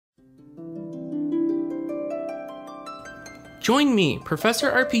Join me,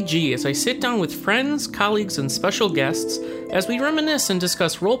 Professor RPG, as I sit down with friends, colleagues, and special guests as we reminisce and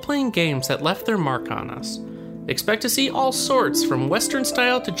discuss role-playing games that left their mark on us. Expect to see all sorts, from Western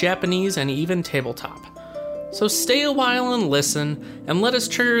style to Japanese and even tabletop. So stay a while and listen, and let us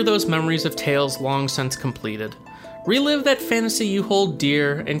trigger those memories of tales long since completed. Relive that fantasy you hold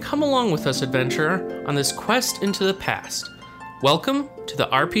dear, and come along with us, adventurer, on this quest into the past. Welcome to the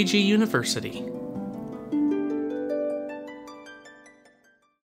RPG University.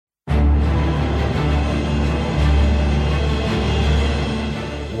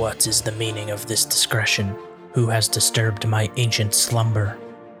 What is the meaning of this discretion? Who has disturbed my ancient slumber?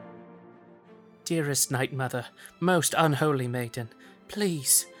 Dearest Night Mother, most unholy maiden,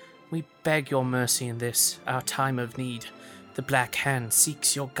 please, we beg your mercy in this, our time of need. The Black Hand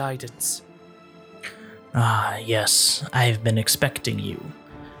seeks your guidance. Ah, yes, I've been expecting you.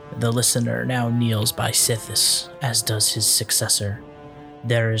 The listener now kneels by Sithis, as does his successor.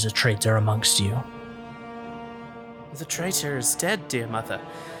 There is a traitor amongst you. The traitor is dead, dear mother.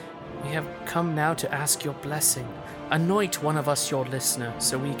 We have come now to ask your blessing. Anoint one of us your listener,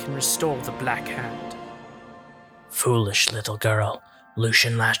 so we can restore the Black Hand. Foolish little girl.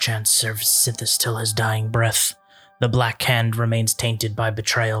 Lucian Lashchance serves Sithis till his dying breath. The Black Hand remains tainted by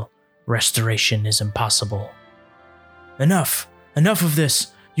betrayal. Restoration is impossible. Enough! Enough of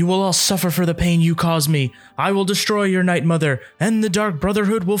this! You will all suffer for the pain you cause me. I will destroy your Night Mother, and the Dark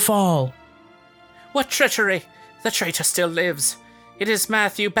Brotherhood will fall. What treachery! The traitor still lives. It is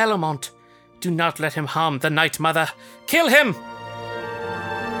Matthew Bellamont. Do not let him harm the Night Mother. Kill him!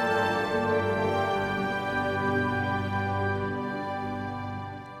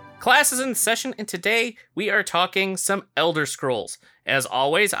 Class is in session, and today we are talking some Elder Scrolls. As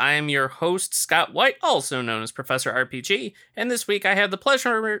always, I am your host, Scott White, also known as Professor RPG, and this week I have the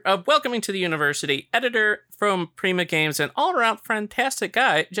pleasure of welcoming to the university editor from Prima Games and all-around fantastic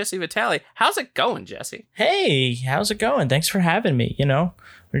guy, Jesse Vitale. How's it going, Jesse? Hey, how's it going? Thanks for having me.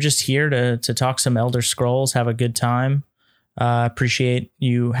 We're just here to talk some Elder Scrolls, have a good time. Appreciate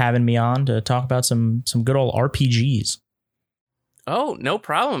you having me on to talk about some good old RPGs. Oh, no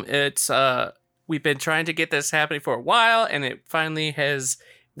problem. It's we've been trying to get this happening for a while, and it finally has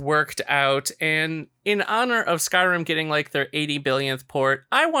worked out. And in honor of Skyrim getting like their 80 billionth port,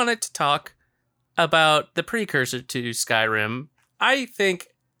 I wanted to talk about the precursor to Skyrim. I think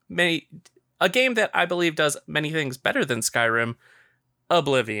a game that I believe does many things better than Skyrim,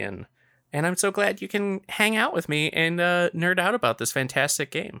 Oblivion. And I'm so glad you can hang out with me and nerd out about this fantastic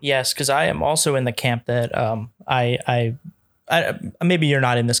game. Yes, because I am also in the camp that I maybe you're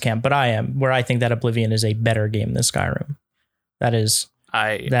not in this camp, but I am, where I think that Oblivion is a better game than Skyrim. That is my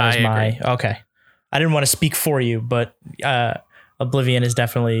agree. Okay. I didn't want to speak for you, but Oblivion is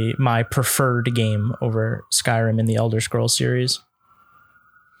definitely my preferred game over Skyrim in the Elder Scrolls series.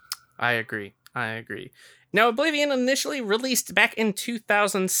 I agree. Now, Oblivion initially released back in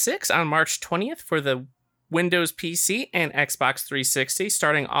 2006 on March 20th for the Windows PC and Xbox 360,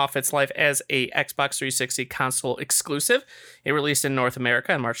 starting off its life as a Xbox 360 console exclusive. It released in North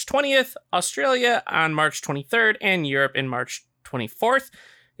America on March 20th, Australia on March 23rd, and Europe in March 24th.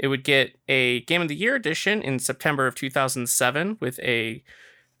 It would get a Game of the Year edition in September of 2007 with a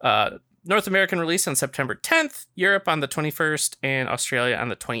North American release on September 10th, Europe on the 21st, and Australia on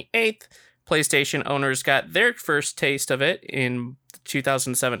the 28th. PlayStation owners got their first taste of it in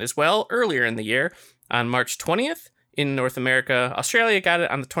 2007 as well, earlier in the year. On March 20th in North America, Australia got it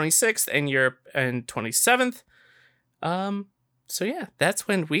on the 26th, and Europe on 27th. So yeah, that's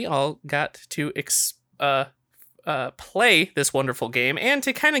when we all got to play this wonderful game, and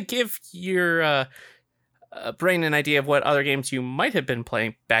to kind of give your brain an idea of what other games you might have been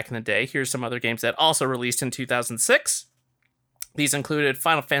playing back in the day. Here's some other games that also released in 2006. These included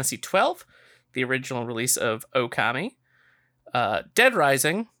Final Fantasy XII, the original release of Okami, Dead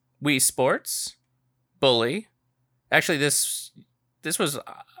Rising, Wii Sports, Bully. Actually, this was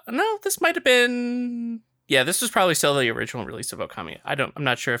this might have been, this was probably still the original release of Okami. I'm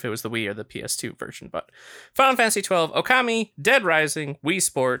not sure if it was the Wii or the PS2 version, but Final Fantasy XII, Okami, Dead Rising, Wii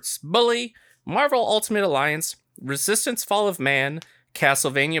Sports, Bully, Marvel Ultimate Alliance, Resistance: Fall of Man,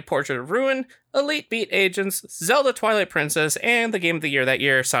 Castlevania: Portrait of Ruin, Elite Beat Agents, Zelda: Twilight Princess, and the Game of the Year that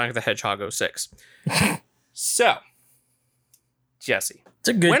year, Sonic the Hedgehog 06. So, Jesse, it's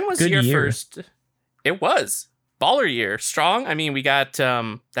a good. When was good your year. first? It was baller year, strong. I mean, we got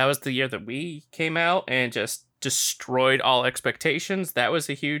that was the year that we came out and just destroyed all expectations. That was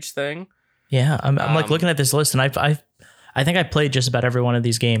a huge thing. Yeah, I'm like looking at this list, and I think I played just about every one of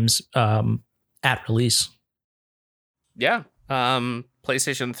these games at release. Yeah.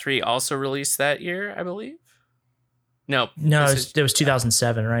 PlayStation 3 also released that year, I believe. No, No, it was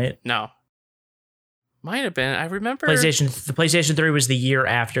 2007, right? no. Might have been. I remember The PlayStation 3 was the year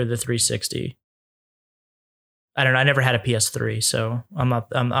after the 360. I don't know. I never had a PS3, so I'm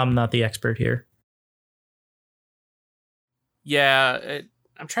not the expert here. Yeah,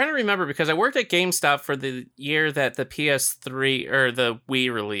 I'm trying to remember because I worked at GameStop for the year that the PS3 or the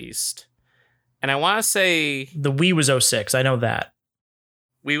Wii released. And I want to say the Wii was 06. I know that.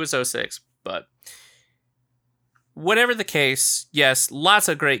 Wii was 06, but whatever the case, yes, lots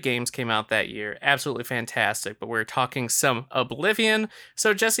of great games came out that year. Absolutely fantastic. But we're talking some Oblivion.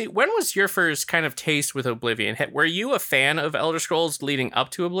 So, Jesse, when was your first kind of taste with Oblivion? Were you a fan of Elder Scrolls leading up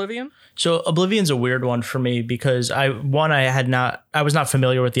to Oblivion? So Oblivion's a weird one for me because I was not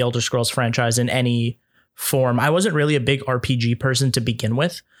familiar with the Elder Scrolls franchise in any form. I wasn't really a big RPG person to begin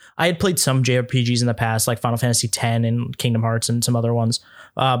with. I had played some JRPGs in the past, like Final Fantasy X and Kingdom Hearts and some other ones,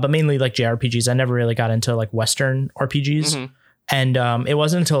 but mainly like JRPGs. I never really got into like Western RPGs. Mm-hmm. And it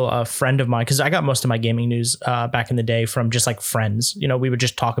wasn't until a friend of mine, because I got most of my gaming news back in the day from just like friends. You know, we would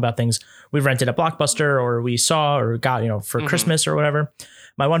just talk about things we rented at Blockbuster or we saw or got, for Christmas or whatever.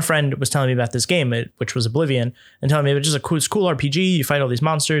 My one friend was telling me about this game, which was Oblivion, and telling me it's just it's cool RPG. You fight all these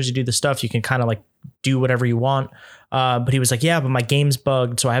monsters, you do this stuff, you can kind of like do whatever you want. But he was like, yeah, but my game's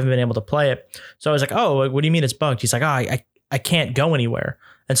bugged, so I haven't been able to play it. So I was like, oh, what do you mean it's bugged? He's like, oh, I can't go anywhere.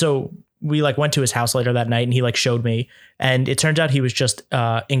 And so we like went to his house later that night and he like showed me, and it turns out he was just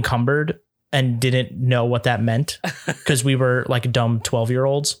encumbered and didn't know what that meant because we were like dumb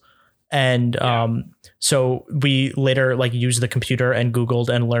 12-year-olds. And so we later like used the computer and Googled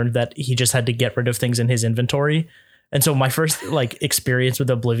and learned that he just had to get rid of things in his inventory. And so my first like experience with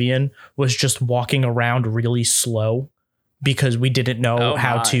Oblivion was just walking around really slow because we didn't know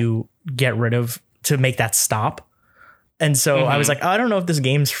how to to make that stop. And so I was like, I don't know if this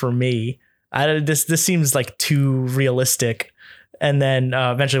game's for me. This seems like too realistic. And then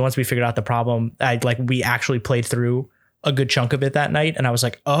eventually, once we figured out the problem, we actually played through a good chunk of it that night. And I was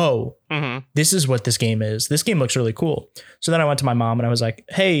like, oh, this is what this game is. This game looks really cool. So then I went to my mom and I was like,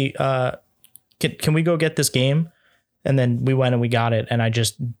 hey, can we go get this game? And then we went and we got it. And I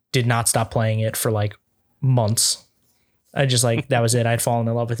just did not stop playing it for like months. I just like, that was it. I'd fallen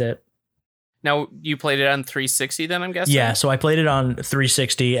in love with it. Now, you played it on 360 then, I'm guessing? Yeah, so I played it on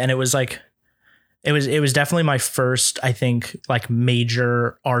 360 and it was like, it was definitely my first, I think, like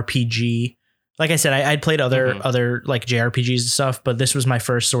major RPG. Like I said, I'd played other like JRPGs and stuff, but this was my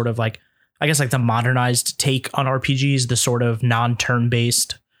first sort of like, I guess like the modernized take on RPGs, the sort of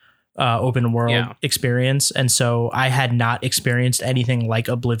non-turn-based open world experience. And so I had not experienced anything like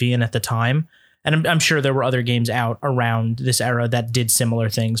Oblivion at the time. And I'm sure there were other games out around this era that did similar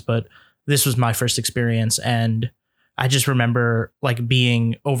things, but this was my first experience. And I just remember like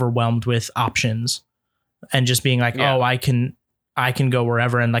being overwhelmed with options and just being like, oh, I can go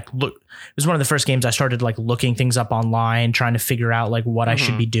wherever. And like, look, it was one of the first games I started like looking things up online, trying to figure out like what I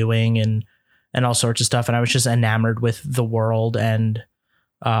should be doing and all sorts of stuff. And I was just enamored with the world. And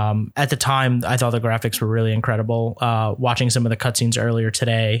at the time, I thought the graphics were really incredible. Watching some of the cutscenes earlier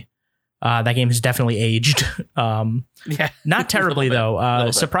today, that game has definitely aged. Not terribly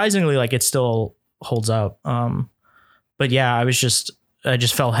though. Surprisingly, like it still holds up. But yeah, I just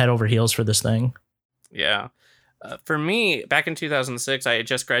fell head over heels for this thing. Yeah. For me, back in 2006, I had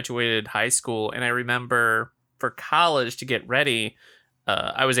just graduated high school, and I remember for college to get ready,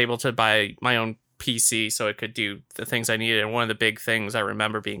 I was able to buy my own PC so it could do the things I needed. And one of the big things I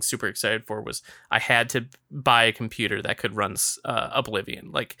remember being super excited for was I had to buy a computer that could run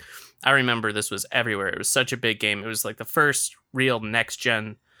Oblivion. Like, I remember this was everywhere. It was such a big game. It was like the first real next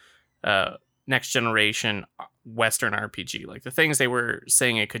generation Western RPG. Like the things they were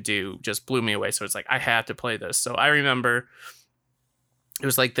saying it could do just blew me away. So it's like, I had to play this. So I remember it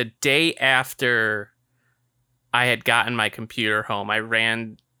was like the day after I had gotten my computer home, I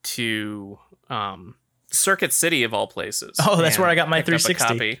ran to Circuit City of all places. Oh, that's where I got my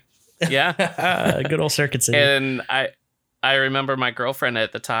 360. Yeah. Good old Circuit City. And I remember my girlfriend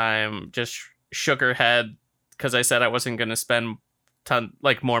at the time just shook her head because I said I wasn't going to spend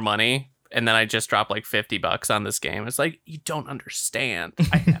more money. And then I just dropped like $50 on this game. It's like, you don't understand.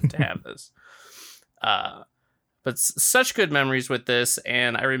 I have to have this. But such good memories with this.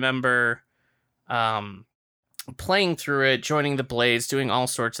 And I remember playing through it, joining the Blades, doing all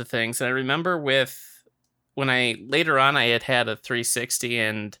sorts of things. And I remember when I later on I had a 360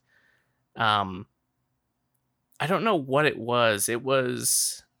 and I don't know what it was. It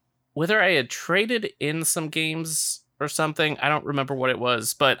was whether I had traded in some games or something. I don't remember what it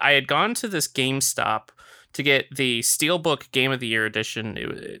was, but I had gone to this GameStop to get the Steelbook Game of the Year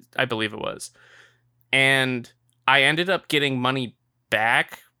edition. I believe it was. And I ended up getting money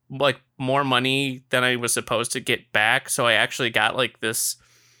back, like more money than I was supposed to get back. So I actually got like this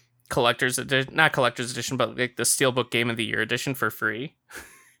collector's edition, not collector's edition, but like the Steelbook Game of the Year edition for free.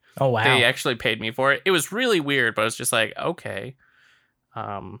 Oh, wow. They actually paid me for it. It was really weird, but I was just like, okay.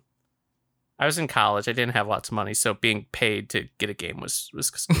 I was in college. I didn't have lots of money, so being paid to get a game was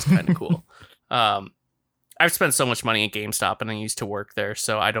kind of cool. I've spent so much money at GameStop, and I used to work there,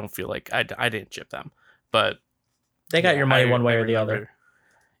 so I don't feel like I didn't chip them. But they got your money one way or the other.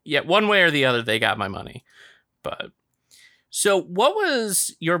 Yeah, one way or the other, they got my money. But so, what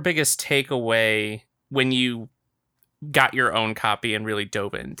was your biggest takeaway when you got your own copy and really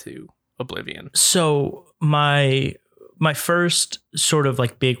dove into Oblivion? So my first sort of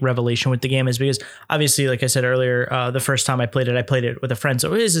like big revelation with the game is because obviously, like I said earlier, the first time I played it with a friend.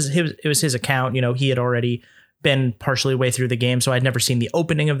 So it was his account. You know, he had already been partially way through the game. So I'd never seen the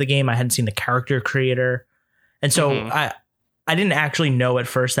opening of the game. I hadn't seen the character creator. And so I didn't actually know at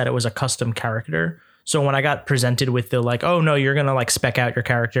first that it was a custom character. So when I got presented with the like, oh no, you're going to like spec out your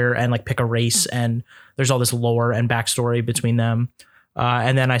character and like pick a race and there's all this lore and backstory between them.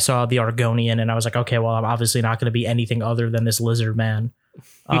 And then I saw the Argonian and I was like, okay, well, I'm obviously not going to be anything other than this lizard man.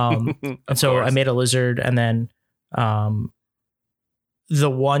 And so I made a lizard. And then the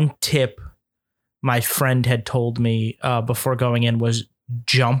one tip my friend had told me before going in was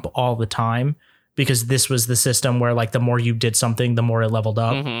jump all the time, because this was the system where like the more you did something, the more it leveled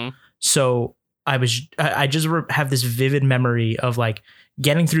up. Mm-hmm. So I just have this vivid memory of like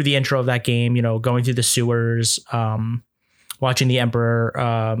getting through the intro of that game, you know, going through the sewers, watching the Emperor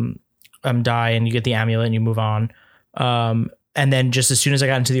die and you get the amulet and you move on. And then just as soon as I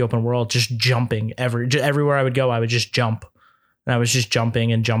got into the open world, just jumping everywhere I would go, I would just jump. And I was just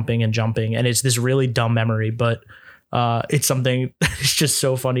jumping and jumping and jumping. And it's this really dumb memory, but it's something that's just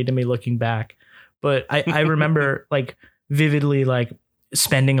so funny to me looking back. But I remember like vividly like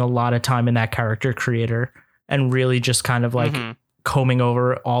spending a lot of time in that character creator and really just kind of like combing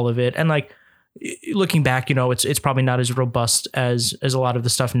over all of it. And like looking back, you know, it's probably not as robust as a lot of the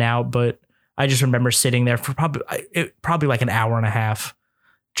stuff now, but I just remember sitting there for probably like an hour and a half,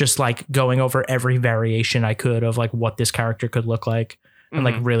 just like going over every variation I could of like what this character could look like and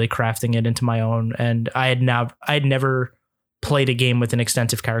like really crafting it into my own. And I had never played a game with an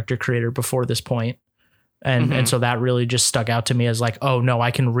extensive character creator before this point. And so that really just stuck out to me as like, oh no,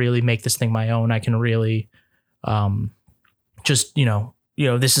 I can really make this thing my own. I can really just, you know,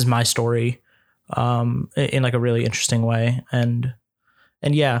 this is my story in like a really interesting way. And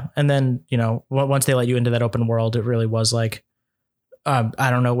yeah. And then, you know, once they let you into that open world, it really was like, I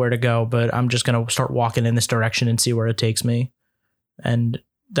don't know where to go, but I'm just going to start walking in this direction and see where it takes me. And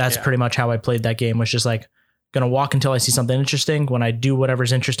that's pretty much how I played that game, was just like, going to walk until I see something interesting. When I do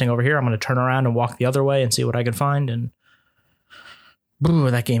whatever's interesting over here, I'm going to turn around and walk the other way and see what I can find. And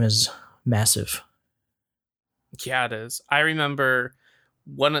that game is massive. Yeah, it is. I remember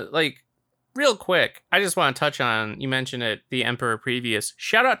real quick, I just want to touch on, you mentioned it, the Emperor Previous.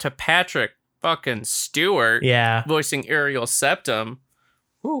 Shout out to Patrick fucking Stewart. Yeah. Voicing Ariel Septim.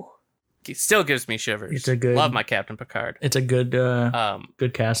 Whew. It still gives me shivers. Love my Captain Picard. It's a good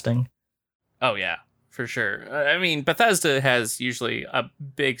casting. Oh, yeah. For sure. I mean, Bethesda has usually a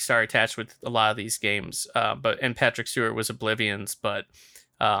big star attached with a lot of these games, and Patrick Stewart was Oblivion's, but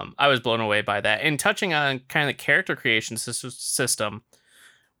I was blown away by that. And touching on kind of the character creation system,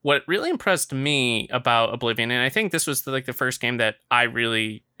 what really impressed me about Oblivion, and I think this was the first game that I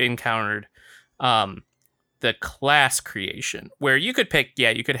really encountered, the class creation, where you could pick,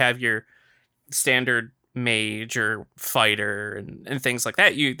 you could have your standard mage or fighter and things like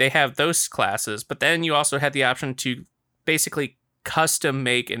that. They have those classes, but then you also had the option to basically custom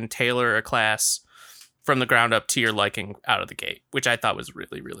make and tailor a class from the ground up to your liking out of the gate, which I thought was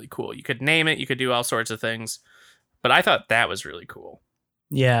really, really cool. You could name it, you could do all sorts of things, but I thought that was really cool.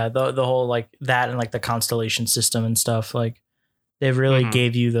 Yeah, the whole like that and like the constellation system and stuff, like they've really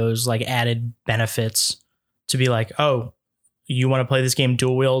gave you those like added benefits to be like, oh, you want to play this game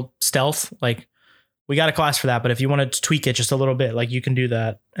dual wield stealth? Like, we got a class for that, but if you want to tweak it just a little bit, like you can do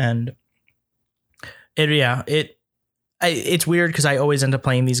that. And it's weird because I always end up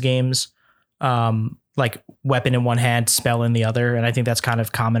playing these games like weapon in one hand, spell in the other, and I think that's kind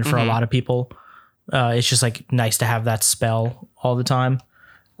of common for a lot of people. It's just like nice to have that spell all the time.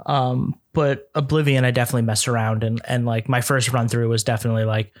 But Oblivion, I definitely messed around and like my first run through was definitely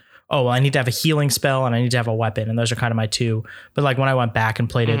like, oh, well, I need to have a healing spell and I need to have a weapon. And those are kind of my two. But like when I went back and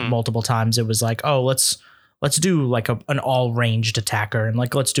played it multiple times, it was like, oh, let's do like an all ranged attacker. And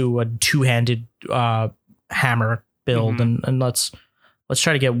like, let's do a two-handed hammer build and let's let's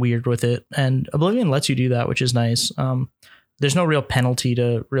try to get weird with it. And Oblivion lets you do that, which is nice. There's no real penalty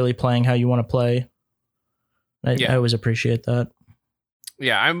to really playing how you want to play. I always appreciate that.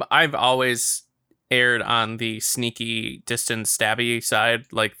 Yeah, I've always aired on the sneaky, distant, stabby side,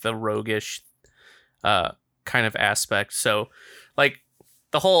 like the roguish kind of aspect. So, like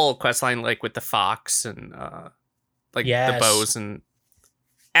the whole quest line, like with the fox and the bows, and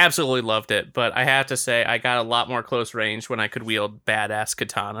absolutely loved it. But I have to say, I got a lot more close range when I could wield badass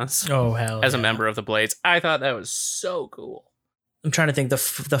katanas. Oh hell! As a member of the Blades, I thought that was so cool. I'm trying to think. The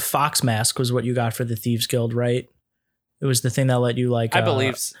fox mask was what you got for the Thieves Guild, right? It was the thing that let you like. I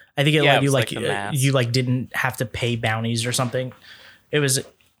believe. I think it let you like you like didn't have to pay bounties or something. It was.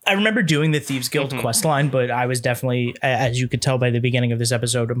 I remember doing the Thieves Guild quest line, but I was definitely, as you could tell by the beginning of this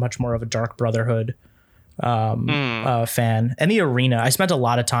episode, much more of a Dark Brotherhood fan. And the arena, I spent a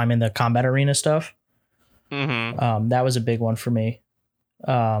lot of time in the combat arena stuff. That was a big one for me.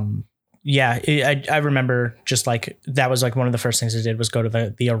 I remember just like that was like one of the first things I did was go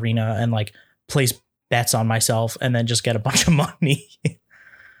to the arena and like place bets on myself and then just get a bunch of money.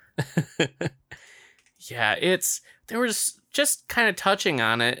 Yeah, there was just kind of touching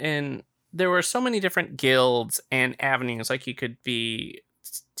on it, and there were so many different guilds and avenues. Like you could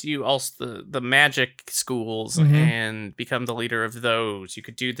do also the magic schools and become the leader of those. You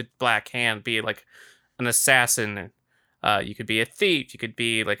could do the Black Hand, be like an assassin. You could be a thief. You could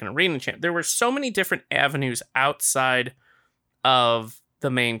be like an arena champ. There were so many different avenues outside of the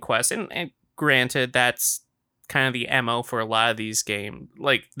main quest. And granted, that's kind of the MO for a lot of these games,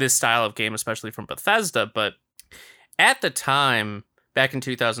 like this style of game, especially from Bethesda. But at the time, back in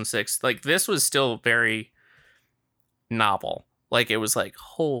 2006, like this was still very novel. Like it was like,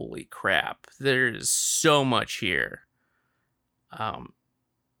 holy crap, there's so much here. And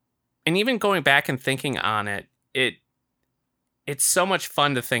even going back and thinking on it, it's so much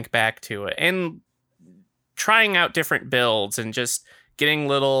fun to think back to it and trying out different builds and just getting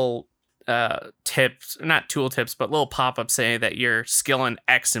little tips, not tool tips, but little pop-ups saying that your skill in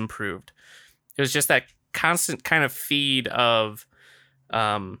X improved. It was just that constant kind of feed of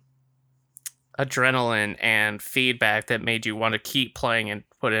adrenaline and feedback that made you want to keep playing and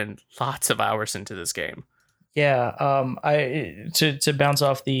put in lots of hours into this game. Yeah, to bounce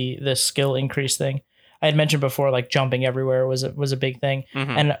off the skill increase thing, I had mentioned before, like jumping everywhere was a big thing,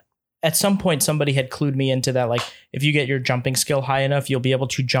 and at some point somebody had clued me into that. Like if you get your jumping skill high enough, you'll be able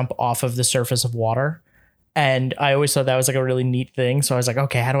to jump off of the surface of water. And I always thought that was like a really neat thing. So I was like,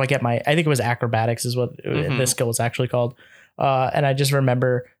 okay, how do I get I think it was acrobatics is what this skill was actually called. And I just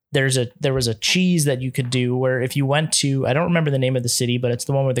remember there was a cheese that you could do where if you went to, I don't remember the name of the city, but it's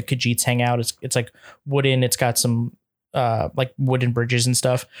the one where the Khajiits hang out. It's like wooden. It's got some like wooden bridges and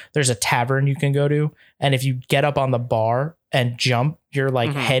stuff. There's a tavern you can go to. And if you get up on the bar and jump, your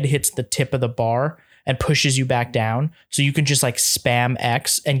like head hits the tip of the bar and pushes you back down. So you can just like spam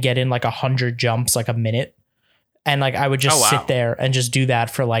X and get in like 100 jumps, like a minute. And like, I would just sit there and just do that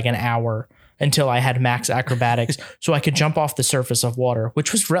for like an hour until I had max acrobatics. So I could jump off the surface of water,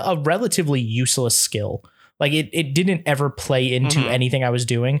 which was a relatively useless skill. Like it didn't ever play into anything I was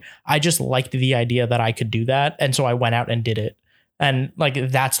doing. I just liked the idea that I could do that. And so I went out and did it. And like,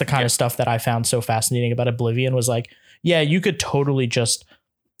 that's the kind of stuff that I found so fascinating about Oblivion was like, yeah, you could totally just,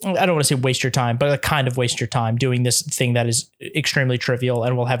 I don't want to say waste your time, but like kind of waste your time doing this thing that is extremely trivial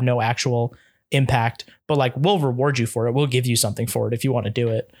and will have no actual impact, but like we'll reward you for it. We'll give you something for it if you want to do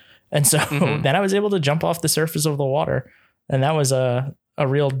it. And so then I was able to jump off the surface of the water. And that was a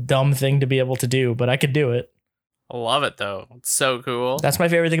real dumb thing to be able to do, but I could do it. I love it though. It's so cool. That's my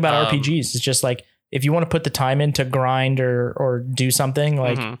favorite thing about RPGs. It's just like, if you want to put the time in to grind or do something,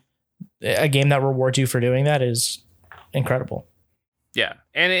 like a game that rewards you for doing that is incredible. Yeah.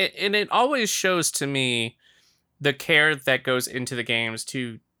 And it always shows to me the care that goes into the games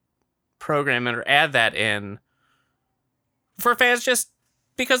to program it or add that in for fans just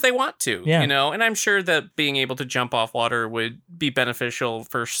because they want to, you know, and I'm sure that being able to jump off water would be beneficial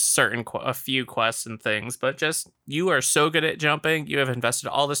for a few quests and things, but just you are so good at jumping, you have invested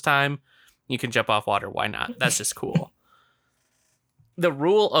all this time, you can jump off water. Why not? That's just cool. The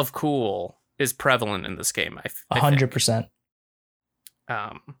rule of cool is prevalent in this game. 100%.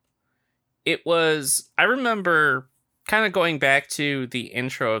 It was, I remember kind of going back to the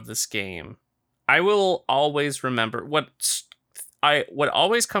intro of this game. I will always remember what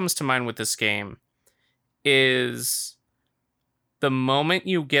always comes to mind with this game is the moment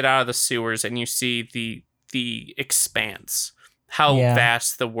you get out of the sewers and you see the expanse, how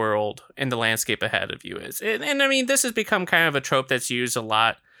vast the world and the landscape ahead of you is. And I mean, this has become kind of a trope that's used a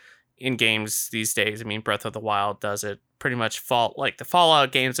lot in games these days. I mean, Breath of the Wild does it pretty much. The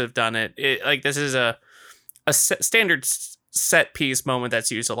Fallout games have done it. Like this is a standard set piece moment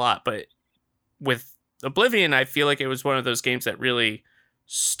that's used a lot. But with Oblivion, I feel like it was one of those games that really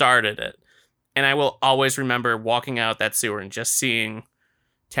started it. And I will always remember walking out that sewer and just seeing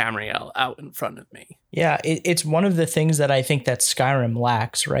Tamriel out in front of me. Yeah, it's one of the things that I think that Skyrim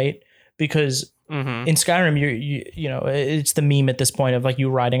lacks, right? Because in Skyrim, you know, it's the meme at this point of like you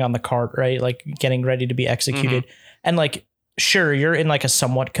riding on the cart, right? Like getting ready to be executed. And like, sure, you're in like a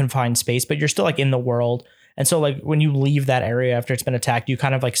somewhat confined space, but you're still like in the world. And so like when you leave that area after it's been attacked, you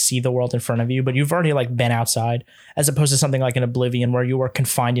kind of like see the world in front of you, but you've already like been outside, as opposed to something like an Oblivion where you were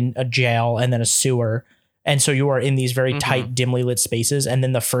confined in a jail and then a sewer. And so you are in these very tight, dimly lit spaces. And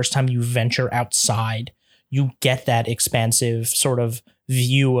then the first time you venture outside, you get that expansive sort of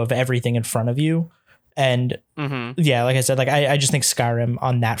view of everything in front of you. And yeah, like I said, like I just think Skyrim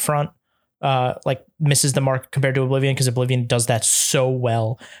on that front like misses the mark compared to Oblivion, because Oblivion does that so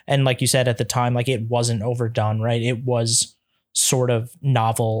well. And like you said at the time, like it wasn't overdone, right? It was sort of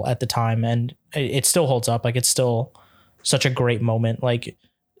novel at the time, and it still holds up. Like it's still such a great moment. Like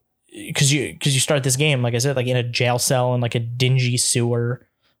because you start this game, like I said, like in a jail cell and like a dingy sewer,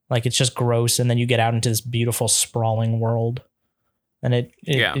 like it's just gross, and then you get out into this beautiful sprawling world, and it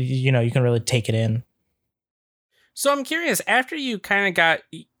you know, you can really take it in. So I'm curious, after you kind of got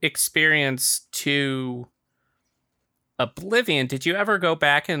experience to Oblivion, did you ever go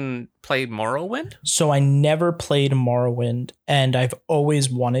back and play Morrowind? So I never played Morrowind, and I've always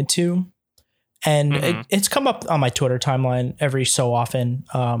wanted to. And it's come up on my Twitter timeline every so often.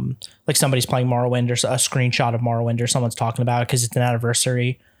 Like somebody's playing Morrowind, or a screenshot of Morrowind, or someone's talking about it because it's an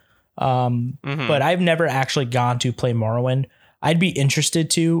anniversary. But I've never actually gone to play Morrowind. I'd be interested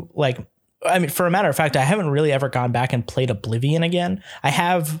to, like, I mean, for a matter of fact, I haven't really ever gone back and played Oblivion again. I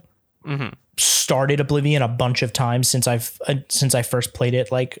have started Oblivion a bunch of times since I first played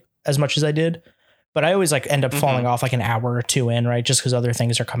it, like as much as I did. But I always like end up falling off like an hour or two in, right? Just because other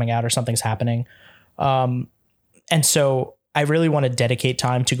things are coming out or something's happening. And so I really want to dedicate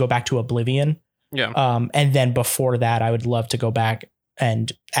time to go back to Oblivion. Yeah. And then before that, I would love to go back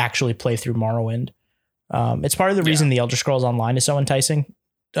and actually play through Morrowind. It's part of the reason the Elder Scrolls Online is so enticing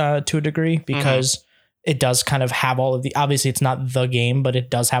to a degree, because it does kind of have all of the, obviously it's not the game, but it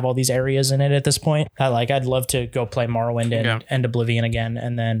does have all these areas in it at this point. I'd love to go play Morrowind and Oblivion again,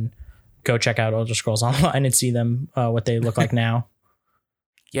 and then go check out Elder Scrolls Online and see them, what they look like now.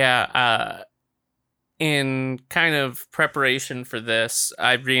 Yeah. In kind of preparation for this,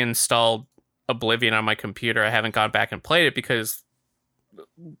 I reinstalled Oblivion on my computer. I haven't gone back and played it because,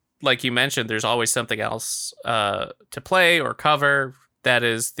 like you mentioned, there's always something else to play or cover. That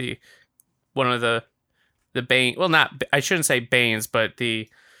is one of the bane. Well, I shouldn't say banes, but the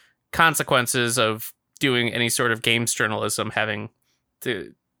consequences of doing any sort of games journalism, having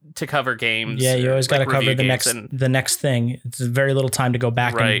to cover games. Yeah, you always got to cover the next thing. It's very little time to go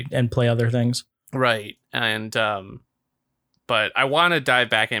back and play other things. Right. And but I want to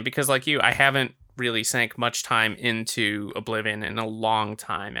dive back in because, like you, I haven't really sank much time into Oblivion in a long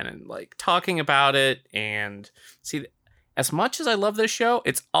time, and like talking about it and see. As much as I love this show,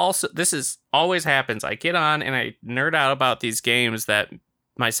 this always happens. I get on and I nerd out about these games that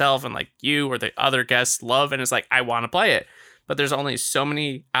myself and like you or the other guests love, and it's like I want to play it, but there's only so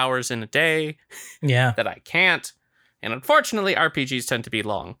many hours in a day that I can't. And unfortunately, RPGs tend to be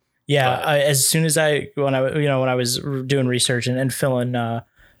long. Yeah, as soon as when I was doing research and filling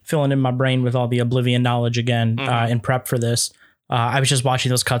in my brain with all the Oblivion knowledge again in prep for this, I was just watching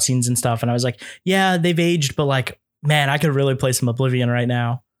those cutscenes and stuff, and I was like, yeah, they've aged, but like, man, I could really play some Oblivion right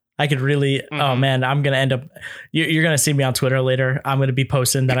now. I could really, oh man, I'm going to end up, you're going to see me on Twitter later. I'm going to be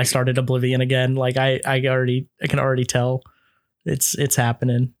posting that I started Oblivion again. Like I can already tell it's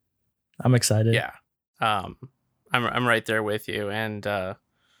happening. I'm excited. Yeah. I'm right there with you. And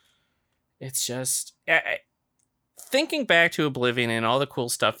it's just thinking back to Oblivion and all the cool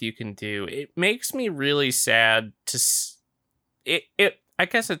stuff you can do. It makes me really sad to I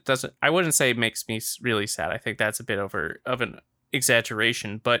guess it doesn't. I wouldn't say it makes me really sad. I think that's a bit of an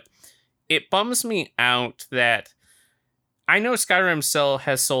exaggeration, but it bums me out that I know Skyrim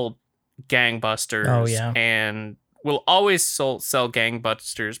has sold gangbusters. Oh yeah, and will always sell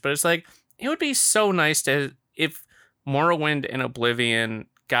gangbusters. But it's like it would be so nice if Morrowind and Oblivion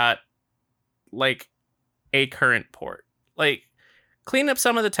got like a current port, like clean up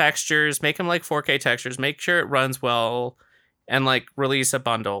some of the textures, make them like 4K textures, make sure it runs well. And like release a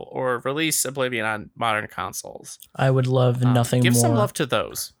bundle or release Oblivion on modern consoles. I would love nothing more. Give some love to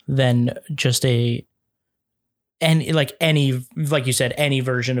those than just a and like you said, any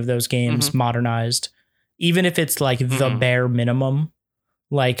version of those games modernized, even if it's like the bare minimum,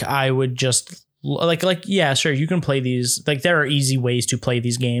 like I would just yeah, sure, you can play these. Like there are easy ways to play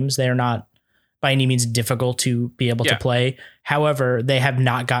these games. They're not by any means difficult to be able to play. However, they have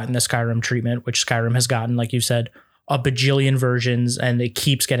not gotten the Skyrim treatment, which Skyrim has gotten, like you said, a bajillion versions, and it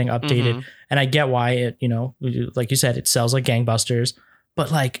keeps getting updated. And I get why it, like you said, it sells like gangbusters,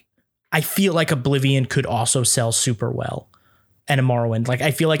 but like, I feel like Oblivion could also sell super well, and a Morrowind. Like,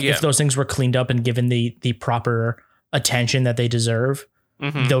 I feel like if those things were cleaned up and given the proper attention that they deserve,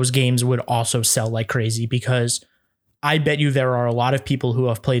 those games would also sell like crazy, because I bet you there are a lot of people who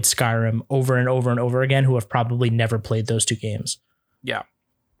have played Skyrim over and over and over again who have probably never played those two games. Yeah.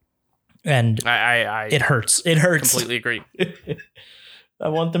 And I it hurts. It hurts. Completely agree. I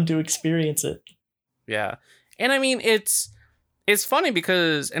want them to experience it. Yeah. And I mean, it's funny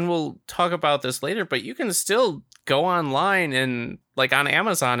because, and we'll talk about this later, but you can still go online and like on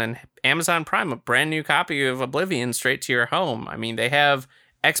Amazon and Amazon Prime, a brand new copy of Oblivion straight to your home. I mean, they have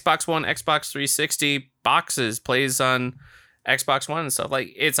Xbox One, Xbox 360 boxes, plays on Xbox One and stuff.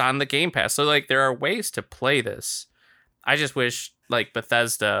 Like, it's on the Game Pass. So like there are ways to play this. I just wish like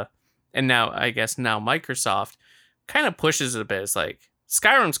Bethesda, and now I guess now Microsoft, kind of pushes it a bit. It's like,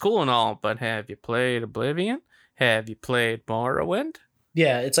 Skyrim's cool and all, but have you played Oblivion? Have you played Morrowind?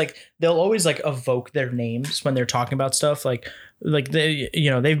 Yeah, it's like they'll always like evoke their names when they're talking about stuff. Like they,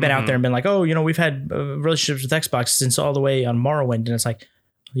 they've been out there and been like, oh, we've had relationships with Xbox since all the way on Morrowind, and it's like,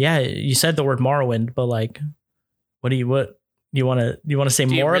 yeah, you said the word Morrowind, but like, what you want to say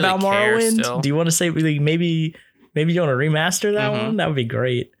more about Morrowind? Still? Do you want to say like, maybe you want to remaster that one? That would be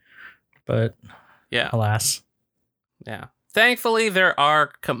great. But yeah, alas, yeah. Thankfully, there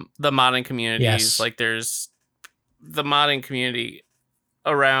are the modding communities. Yes. Like, there's the modding community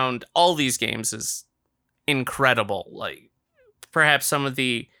around all these games is incredible. Like, perhaps some of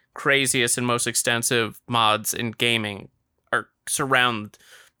the craziest and most extensive mods in gaming surround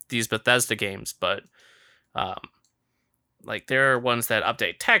these Bethesda games, but like there are ones that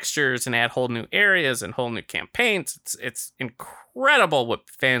update textures and add whole new areas and whole new campaigns. It's incredible what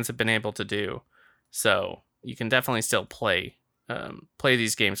fans have been able to do. So you can definitely still play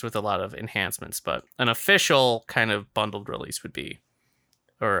these games with a lot of enhancements, but an official kind of bundled release would be,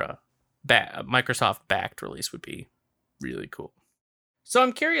 or a Microsoft backed release would be really cool. So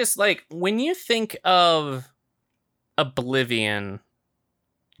I'm curious, like, when you think of Oblivion,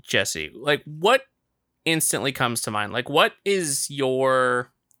 Jesse, like, what instantly comes to mind? Like, what is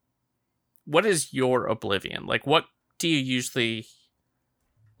your Oblivion? Like, what do you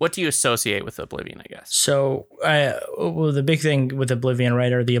associate with Oblivion, I guess? So, the big thing with Oblivion,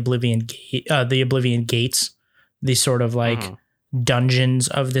 right, are the Oblivion gates, the sort of like dungeons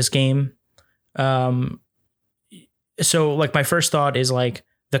of this game. So like my first thought is like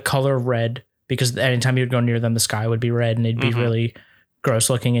the color red, because anytime you'd go near them, the sky would be red and it'd be really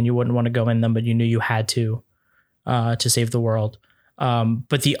gross looking and you wouldn't want to go in them, but you knew you had to save the world.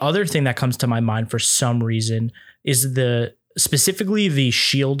 But the other thing that comes to my mind for some reason is specifically the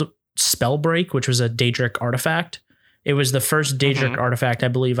shield spell break, which was a Daedric artifact. It was the first Daedric artifact I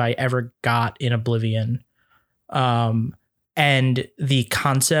believe I ever got in Oblivion. And the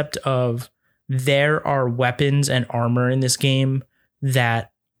concept of there are weapons and armor in this game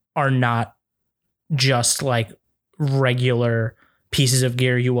that are not just like regular pieces of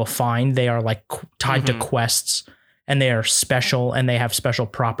gear you will find. They are like tied to quests, and they are special, and they have special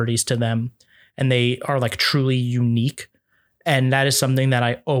properties to them, and they are like truly unique. And that is something that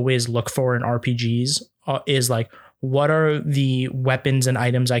I always look for in RPGs, is like, what are the weapons and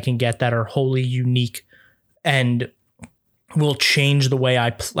items I can get that are wholly unique and will change the way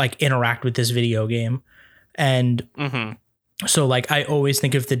I interact with this video game. And so like I always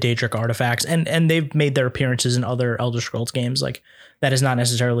think of the Daedric artifacts, and they've made their appearances in other Elder Scrolls games. Like, that is not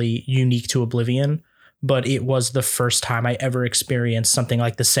necessarily unique to Oblivion, but it was the first time I ever experienced something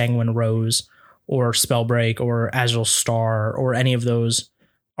like the Sanguine Rose or Spellbreak or Azrael Star or any of those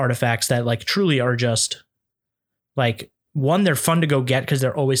artifacts that like truly are just like, one, they're fun to go get because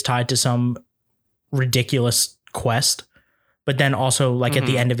they're always tied to some ridiculous quest. But then also like at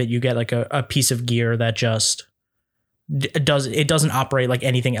the end of it, you get like a piece of gear that just doesn't operate like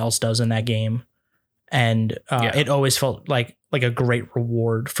anything else does in that game. And it always felt like a great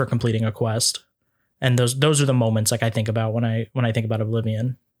reward for completing a quest. And those are the moments like I think about when I think about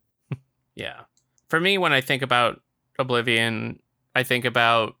Oblivion. Yeah. For me, when I think about Oblivion, I think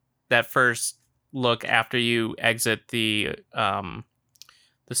about that first look after you exit the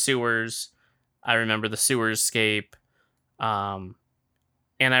sewers. I remember the sewerscape. And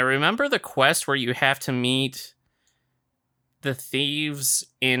I remember the quest where you have to meet the thieves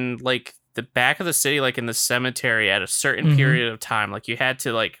in like the back of the city, like in the cemetery at a certain period of time. Like you had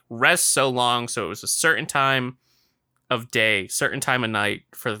to like rest so long. So it was a certain time of day, certain time of night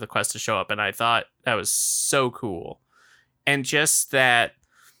for the quest to show up. And I thought that was so cool. And just that,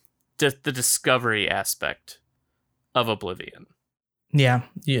 the discovery aspect of Oblivion. Yeah.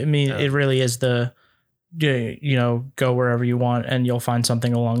 I mean, it really is the, you know, go wherever you want and you'll find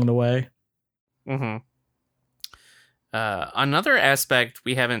something along the way. Mm-hmm. Another aspect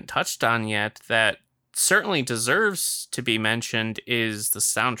we haven't touched on yet that certainly deserves to be mentioned is the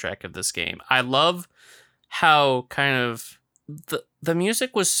soundtrack of this game. I love how kind of the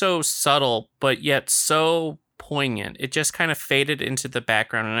music was so subtle, but yet so poignant. It just kind of faded into the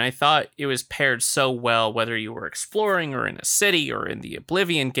background, and I thought it was paired so well, whether you were exploring or in a city or in the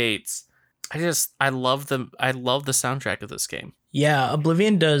Oblivion Gates. I love the soundtrack of this game. Yeah,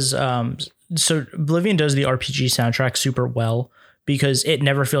 Oblivion does. Oblivion does the RPG soundtrack super well because it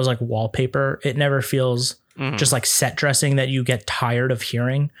never feels like wallpaper. It never feels just like set dressing that you get tired of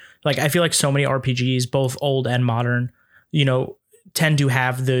hearing. Like I feel like so many RPGs, both old and modern, you know, tend to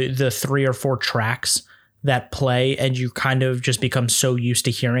have the 3 or 4 tracks that play, and you kind of just become so used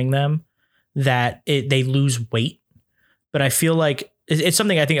to hearing them that they lose weight. But I feel like it's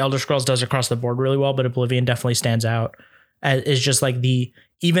something I think Elder Scrolls does across the board really well, but Oblivion definitely stands out as is just like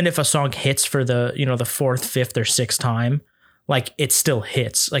even if a song hits for the, you know, the 4th, 5th or 6th time, like it still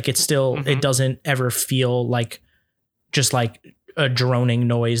hits. Like it still, it doesn't ever feel like just like a droning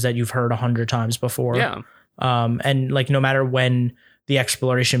noise that you've heard 100 times before. Yeah. And like, no matter when the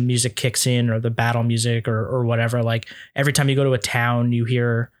exploration music kicks in or the battle music or whatever, like every time you go to a town, you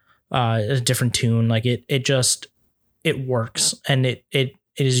hear a different tune. Like it works, and it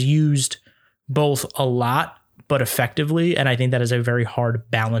is used both a lot, but effectively. And I think that is a very hard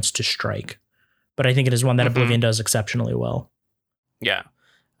balance to strike, but I think it is one that Oblivion does exceptionally well. Yeah.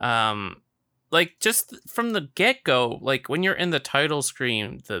 Like just from the get-go, like when you're in the title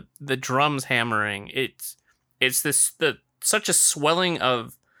screen, the drums hammering, it's such a swelling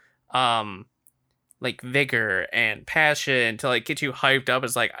of like vigor and passion to like get you hyped up.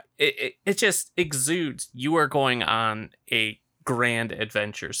 It's like it just exudes you are going on a grand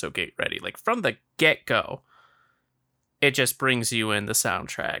adventure, so get ready. Like from the get-go, it just brings you in the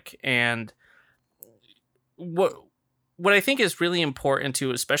soundtrack. And what I think is really important too,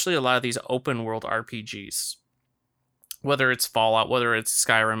 especially a lot of these open world RPGs, whether it's Fallout, whether it's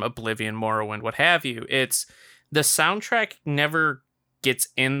Skyrim, Oblivion, Morrowind, what have you, it's the soundtrack never gets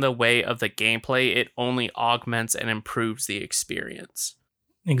in the way of the gameplay. It only augments and improves the experience.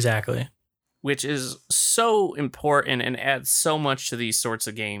 Exactly. Which is so important and adds so much to these sorts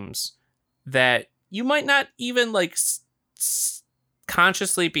of games that you might not even like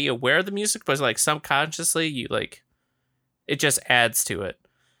consciously be aware of the music, but like subconsciously you like, it just adds to it.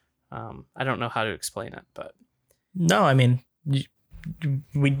 I don't know how to explain it, but no, I mean,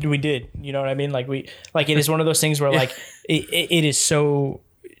 we did, you know what I mean? Like it is one of those things where like it is so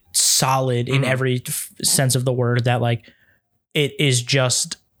solid in every sense of the word that like it is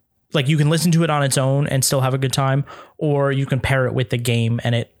just like you can listen to it on its own and still have a good time, or you can pair it with the game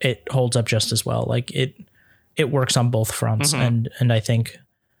and it holds up just as well. Like it works on both fronts. And I think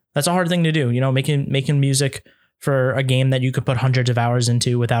that's a hard thing to do, you know, making music for a game that you could put hundreds of hours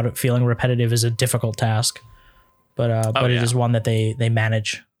into without it feeling repetitive is a difficult task. But it is one that they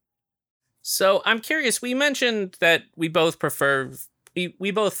manage. So I'm curious, we mentioned that we both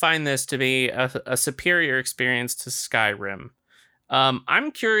find this to be a superior experience to Skyrim.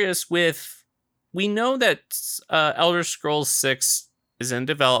 I'm curious we know that Elder Scrolls 6 is in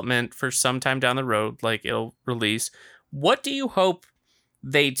development for some time down the road, like it'll release. What do you hope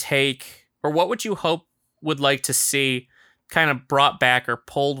they take, or what would you hope would like to see kind of brought back or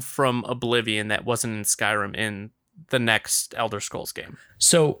pulled from Oblivion that wasn't in Skyrim in the next Elder Scrolls game?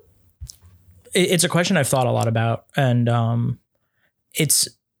 So it's a question I've thought a lot about, and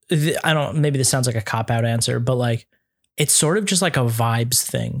maybe this sounds like a cop-out answer, but like it's sort of just like a vibes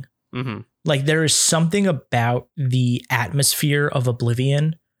thing. Like there is something about the atmosphere of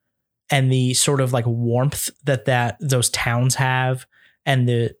Oblivion and the sort of like warmth that those towns have, and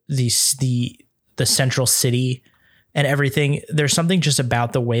the central city and everything. There's something just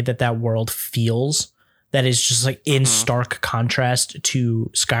about the way that world feels that is just like in stark contrast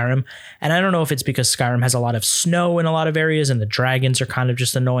to Skyrim. And I don't know if it's because Skyrim has a lot of snow in a lot of areas and the dragons are kind of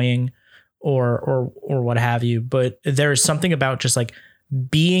just annoying or what have you. But there is something about just like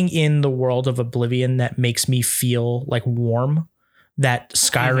being in the world of Oblivion that makes me feel like warm that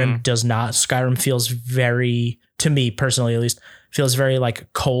Skyrim does not. Skyrim feels very, to me personally at least, feels very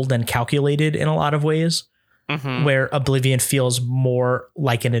like cold and calculated in a lot of ways. where Oblivion feels more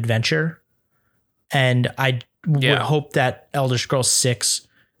like an adventure. And I would hope that Elder Scrolls 6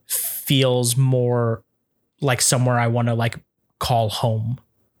 feels more like somewhere I want to like call home,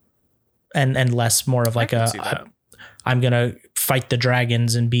 and less more of like I'm going to fight the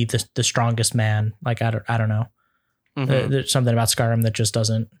dragons and be the strongest man. Like, I don't know. There's something about Skyrim that just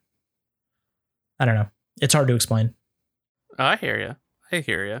doesn't, I don't know. It's hard to explain. Oh, I hear you.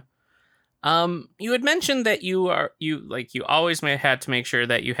 You had mentioned that you always had to make sure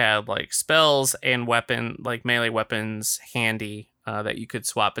that you had like spells and melee weapons handy that you could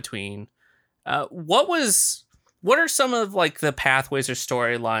swap between. What are some of like the pathways or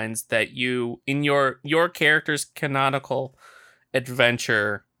storylines that you in your character's canonical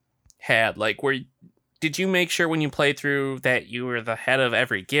adventure had? Like, did you make sure when you played through that you were the head of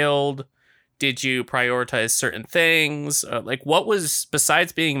every guild? Did you prioritize certain things? Like, what was,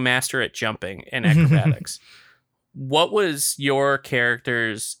 besides being master at jumping and acrobatics, what was your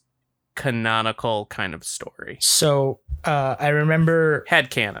character's canonical kind of story? So I remember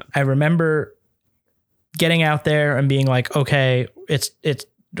headcanon. I remember getting out there and being like, okay, it's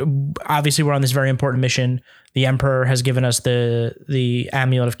obviously we're on this very important mission. The Emperor has given us the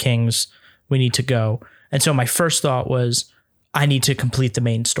Amulet of Kings. We need to go. And so my first thought was, I need to complete the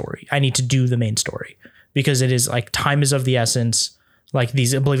main story. I need to do the main story because it is like time is of the essence. Like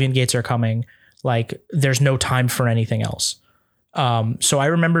these Oblivion gates are coming. Like there's no time for anything else. So I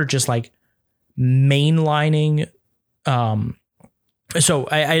remember just like mainlining. So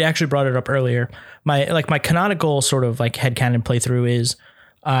I actually brought it up earlier. My canonical sort of like headcanon playthrough is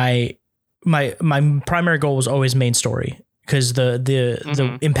my primary goal was always main story because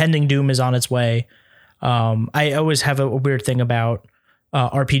the impending doom is on its way. I always have a weird thing about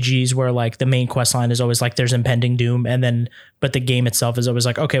RPGs where like the main quest line is always like there's impending doom, but the game itself is always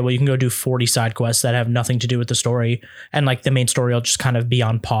like, okay, well you can go do 40 side quests that have nothing to do with the story, and like the main story will just kind of be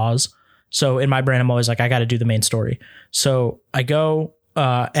on pause. So in my brain, I'm always like, I got to do the main story. So I go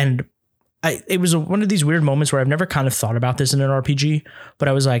and it was one of these weird moments where I've never kind of thought about this in an RPG, but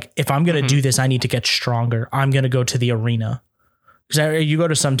I was like, if I'm gonna do this, I need to get stronger. I'm gonna go to the arena because you go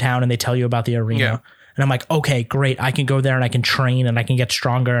to some town and they tell you about the arena. Yeah. And I'm like, okay, great. I can go there and I can train and I can get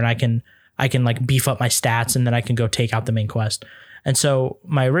stronger and I can like beef up my stats and then I can go take out the main quest. And so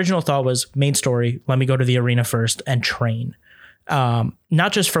my original thought was main story. Let me go to the arena first and train.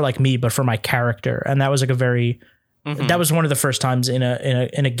 Not just for like me, but for my character. And that was like that was one of the first times in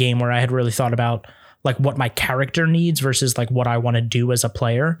a game where I had really thought about like what my character needs versus like what I want to do as a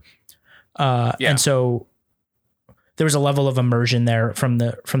player. And so there was a level of immersion there from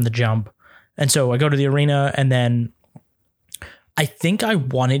the jump. And so I go to the arena and then I think I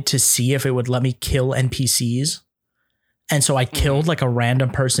wanted to see if it would let me kill NPCs. And so I killed like a random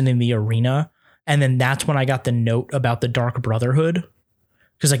person in the arena. And then that's when I got the note about the Dark Brotherhood.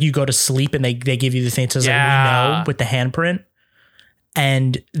 Because like you go to sleep and they give you the thing that says like, we know with the handprint.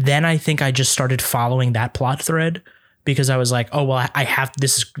 And then I think I just started following that plot thread because I was like, oh, well, I have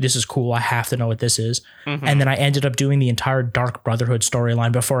this is cool. I have to know what this is. And then I ended up doing the entire Dark Brotherhood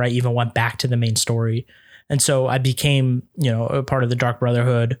storyline before I even went back to the main story. And so I became, a part of the Dark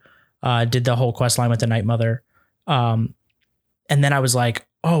Brotherhood, did the whole quest line with the Night Mother. And then I was like,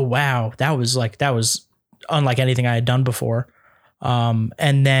 oh, wow, that was unlike anything I had done before.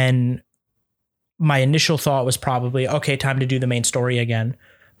 And then my initial thought was probably, okay, time to do the main story again.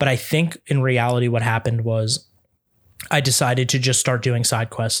 But I think in reality, what happened was I decided to just start doing side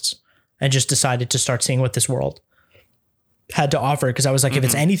quests and just decided to start seeing what this world had to offer. Because I was like, if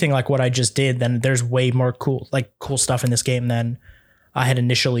it's anything like what I just did, then there's way more cool stuff in this game than I had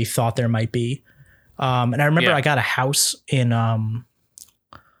initially thought there might be. And I remember I got a house in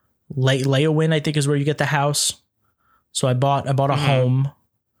Leyawiin, I think is where you get the house. So I bought a home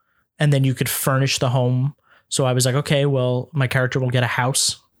and then you could furnish the home. So I was like, okay, well, my character will get a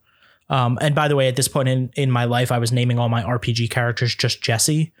house. And by the way, at this point in my life, I was naming all my RPG characters just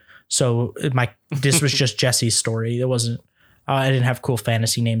Jesse. So this was just Jesse's story. It wasn't, I didn't have cool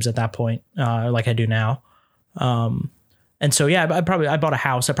fantasy names at that point, like I do now. And so, yeah, I bought a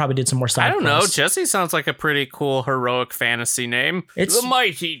house. I probably did some more side quests. I don't know. Jesse sounds like a pretty cool heroic fantasy name. It's the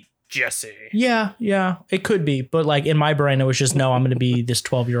mighty Jesse. Yeah, it could be. But like in my brain, it was just, no, I'm going to be this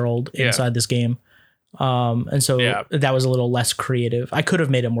 12-year-old inside this game. And so that was a little less creative. I could have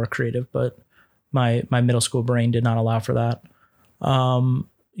made it more creative, but my middle school brain did not allow for that. And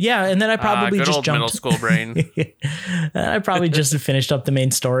then I probably just jumped. Middle school brain. I probably just finished up the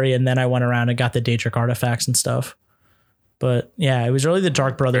main story, and then I went around and got the Daedric artifacts and stuff. But yeah, it was really the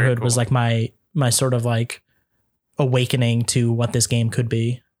Dark Brotherhood was like my sort of like awakening to what this game could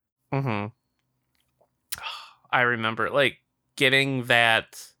be. I remember like getting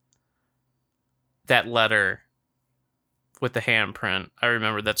that letter with the handprint. I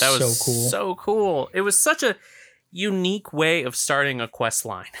remember that was so cool. So cool. It was such a unique way of starting a quest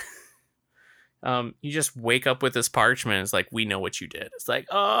line. You just wake up with this parchment. It's like, we know what you did. It's like,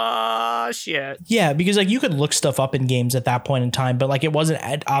 oh shit. Yeah, because like you could look stuff up in games at that point in time, but like it wasn't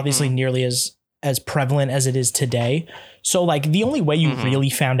obviously nearly as prevalent as it is today. So like the only way you really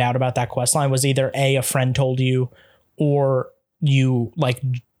found out about that quest line was either a friend told you, or you like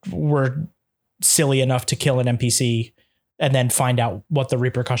were silly enough to kill an NPC and then find out what the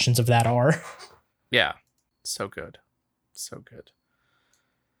repercussions of that are. Yeah. So good. So good.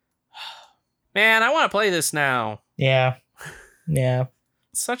 Man, I want to play this now. Yeah. Yeah.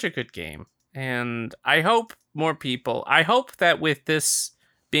 Such a good game. And I hope that with this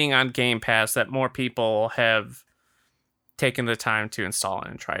being on Game Pass, that more people have taken the time to install it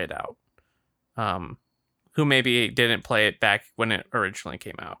and try it out. Who maybe didn't play it back when it originally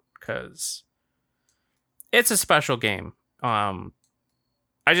came out, because it's a special game. I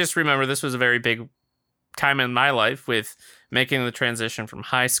just remember this was a very big time in my life with making the transition from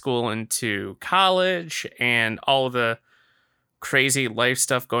high school into college and all of the crazy life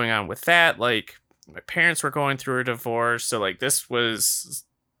stuff going on with that. Like, my parents were going through a divorce, so like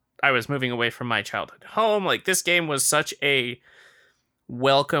I was moving away from my childhood home. Like, this game was such a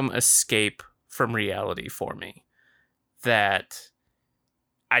welcome escape from reality for me that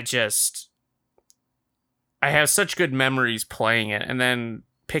I have such good memories playing it, and then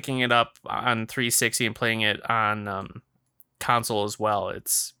picking it up on 360 and playing it on console as well.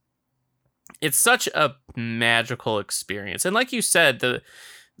 It's such a magical experience. And like you said, the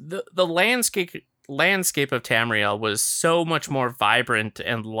landscape of Tamriel was so much more vibrant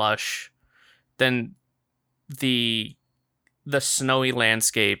and lush than the snowy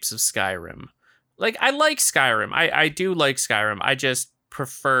landscapes of Skyrim. Like, I like Skyrim. I do like Skyrim. I just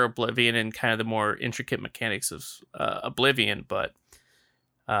prefer Oblivion and kind of the more intricate mechanics of Oblivion, but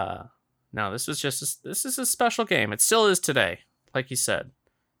no, this is a special game. It still is today, like you said,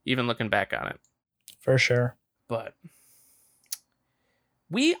 even looking back on it. For sure. But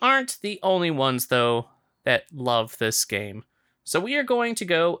we aren't the only ones, though, that love this game. So we are going to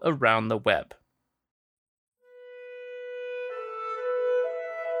go around the web.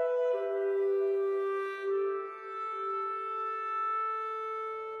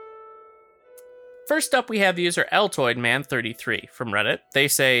 First up, we have user Altoidman33 from Reddit. They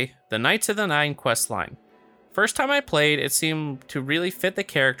say, the Knights of the Nine questline. First time I played, it seemed to really fit the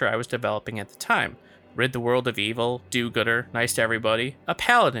character I was developing at the time. Rid the world of evil, do-gooder, nice to everybody, a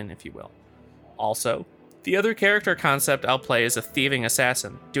paladin, if you will. Also, the other character concept I'll play is a thieving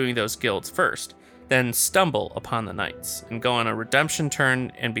assassin, doing those guilds first, then stumble upon the knights, and go on a redemption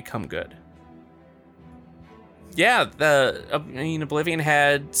turn and become good. Yeah, Oblivion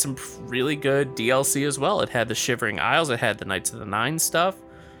had some really good DLC as well. It had the Shivering Isles, it had the Knights of the Nine stuff.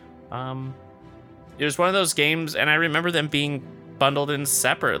 It was one of those games, and I remember them being bundled in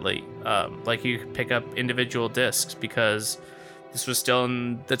separately. Like, you could pick up individual discs, because this was still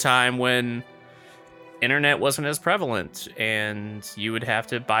in the time when internet wasn't as prevalent, and you would have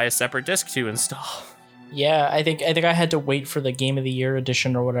to buy a separate disc to install. Yeah, I think I had to wait for the Game of the Year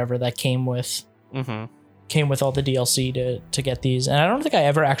edition or whatever that came with. Mm-hmm. Came with all the DLC to get these, and I don't think I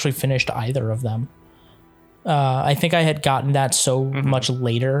ever actually finished either of them. I think I had gotten that so much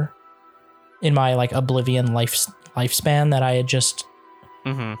later in my like Oblivion lifespan that I had just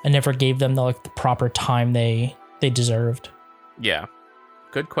I never gave them the proper time they deserved. Yeah,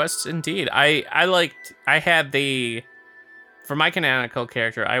 good quests indeed. I had for my canonical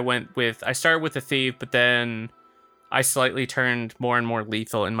character, I started with the thief, but then I slightly turned more and more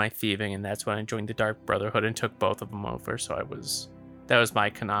lethal in my thieving, and that's when I joined the Dark Brotherhood and took both of them over. So that was my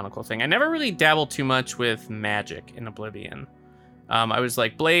canonical thing. I never really dabbled too much with magic in Oblivion. I was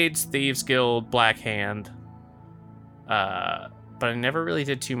like Blades, Thieves Guild, Black Hand, but I never really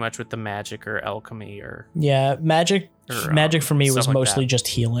did too much with the magic or alchemy or magic for me was mostly just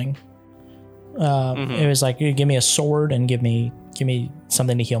healing. It was like, give me a sword and give me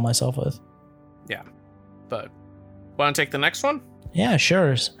something to heal myself with. Yeah, but. Want to take the next one? Yeah,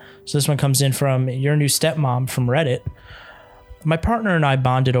 sure. So this one comes in from Your New Stepmom from Reddit. My partner and I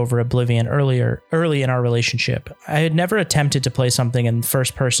bonded over Oblivion early in our relationship. I had never attempted to play something in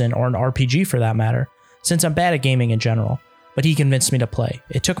first person or an RPG for that matter, since I'm bad at gaming in general, but he convinced me to play.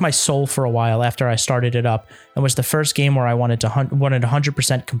 It took my soul for a while after I started it up, and was the first game where I wanted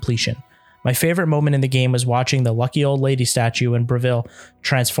 100% completion. My favorite moment in the game was watching the lucky old lady statue in Breville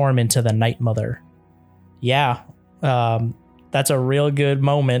transform into the Night Mother. Yeah, that's a real good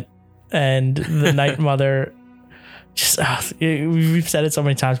moment, and the Night Mother just we've said it so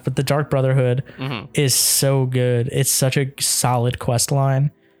many times, but the Dark Brotherhood is so good. It's such a solid quest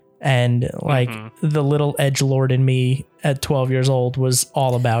line. And like the little edgelord in me at 12 years old was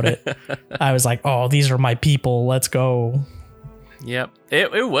all about it. I was like, oh, these are my people. Let's go. Yep.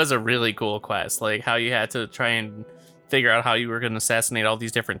 It was a really cool quest. Like how you had to try and figure out how you were going to assassinate all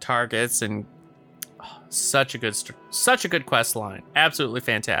these different targets, and such a good quest line. Absolutely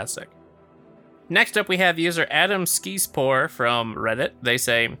fantastic. Next up, we have user Adam Skispor from Reddit. They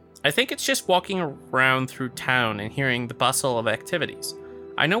say, I think it's just walking around through town and hearing the bustle of activities.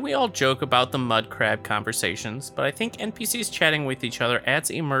 I know we all joke about the mud crab conversations, but I think NPCs chatting with each other adds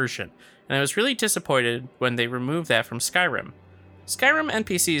immersion, and I was really disappointed when they removed that from Skyrim. Skyrim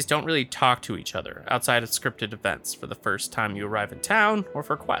NPCs don't really talk to each other outside of scripted events for the first time you arrive in town or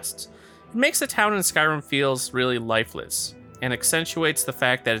for quests. It makes the town in Skyrim feels really lifeless and accentuates the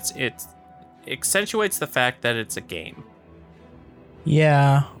fact that it's a game.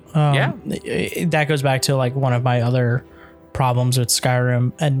 Yeah. That goes back to like one of my other problems with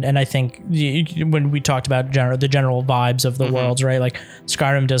Skyrim, and I think when we talked about the general vibes of the worlds, right? Like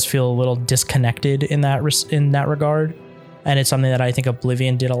Skyrim does feel a little disconnected in that regard, and it's something that I think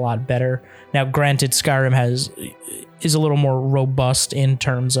Oblivion did a lot better. Now, granted, Skyrim is a little more robust in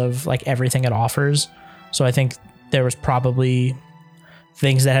terms of like everything it offers, so I think there was probably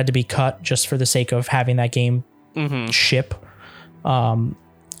things that had to be cut just for the sake of having that game ship.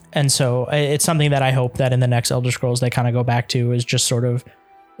 And so it's something that I hope that in the next Elder Scrolls they kind of go back to, is just sort of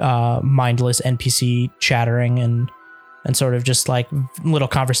mindless NPC chattering and sort of just like little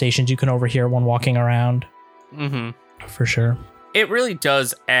conversations you can overhear when walking around. For sure. It really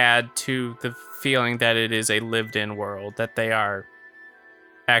does add to the feeling that it is a lived-in world, that they are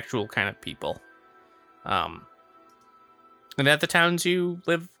actual kind of people. And that the towns you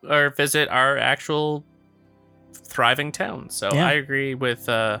live or visit are actual thriving towns. So yeah. I agree with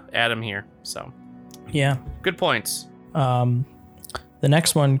Adam here. So yeah, good points. The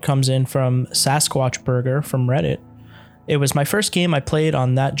next one comes in from Sasquatch Burger from Reddit. It was my first game I played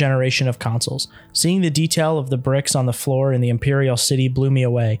on that generation of consoles. Seeing the detail of the bricks on the floor in the Imperial City blew me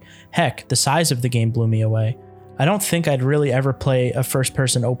away. Heck, the size of the game blew me away. I don't think I'd really ever play a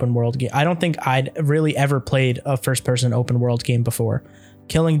first-person open world game. I don't think I'd really ever played a first-person open world game before.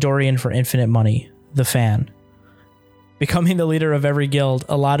 Killing Dorian for infinite money. The fan. Becoming the leader of every guild.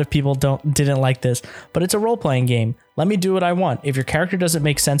 A lot of people didn't like this, but it's a role-playing game. Let me do what I want. If your character doesn't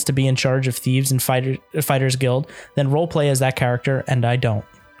make sense to be in charge of thieves and fighters guild, then roleplay as that character, and I don't.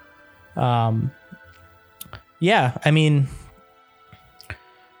 Yeah, I mean,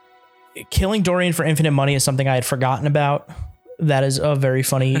 killing Dorian for infinite money is something I had forgotten about. That is a very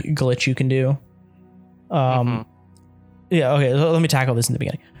funny glitch you can do. Yeah, okay, let me tackle this in the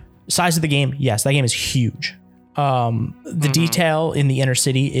beginning. Size of the game, yes, that game is huge. The detail in the inner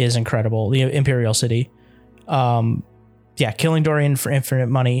city is incredible. The Imperial City. Yeah, killing Dorian for infinite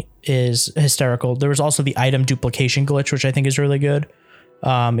money is hysterical. There was also the item duplication glitch, which I think is really good.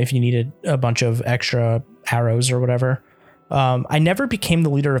 If you needed a bunch of extra arrows or whatever. I never became the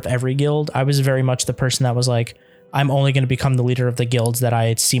leader of every guild. I was very much the person that was like, I'm only going to become the leader of the guilds that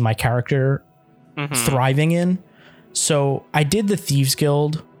I see my character thriving in. So I did the Thieves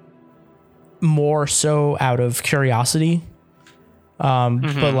Guild more so out of curiosity.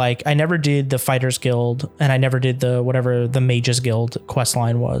 But like I never did the Fighters Guild, and I never did the whatever the Mages Guild quest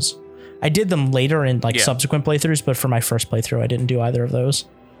line was. I did them later in like subsequent playthroughs, but for my first playthrough I didn't do either of those.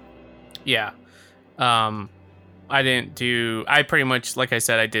 Yeah. I pretty much, like I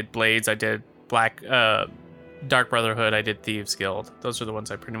said, I did Blades, I did Dark Brotherhood, I did Thieves Guild. Those are the ones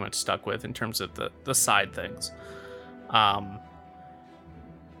I pretty much stuck with in terms of the side things.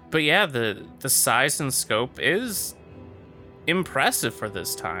 But yeah, the size and scope is impressive for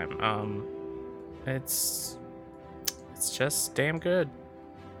this time. It's just damn good.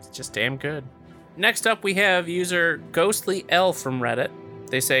 It's just damn good. Next up, we have user Ghostly L from Reddit.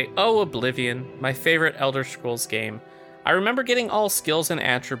 They say, "Oh, Oblivion, my favorite Elder Scrolls game. I remember getting all skills and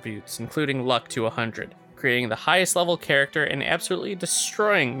attributes, including luck to 100, creating the highest level character and absolutely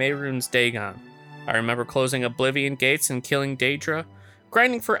destroying Mehrunes Dagon. I remember closing Oblivion gates and killing Daedra,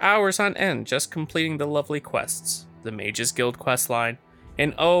 grinding for hours on end, just completing the lovely quests, the Mages Guild questline,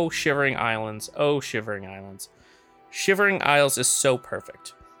 and oh, Shivering Islands, oh, Shivering Islands. Shivering Isles is so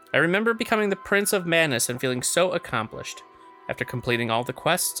perfect. I remember becoming the Prince of Madness and feeling so accomplished. After completing all the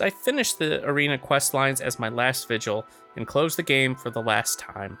quests, I finished the arena quest lines as my last vigil and closed the game for the last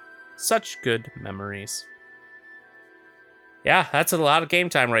time. Such good memories." Yeah, that's a lot of game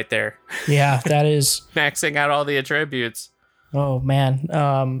time right there. Yeah, that is. Maxing out all the attributes. Oh,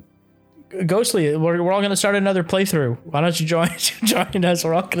 man. Ghostly, we're all going to start another playthrough. Why don't you join us?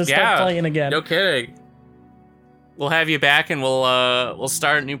 We're all going to start playing again. No kidding. We'll have you back and we'll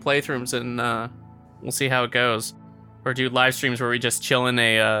start new playthroughs and we'll see how it goes. Or do live streams where we just chill in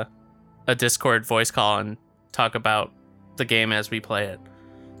a Discord voice call and talk about the game as we play it.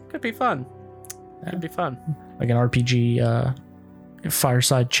 Could be fun. Could be fun. Like an RPG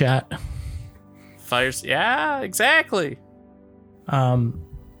fireside chat. Yeah, exactly.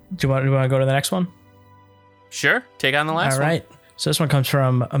 Do you want to go to the next one? Sure. Take on the last one. All right. So this one comes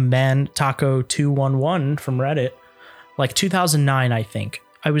from a man Taco 211 from Reddit. Like 2009, I think.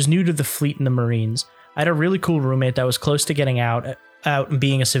 I was new to the fleet in the Marines. I had a really cool roommate that was close to getting out and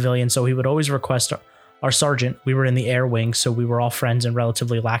being a civilian, so he would always request our sergeant, we were in the air wing, so we were all friends and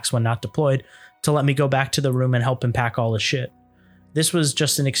relatively lax when not deployed, to let me go back to the room and help him pack all his shit. This was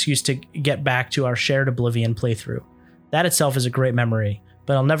just an excuse to get back to our shared Oblivion playthrough. That itself is a great memory,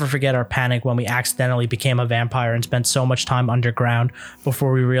 but I'll never forget our panic when we accidentally became a vampire and spent so much time underground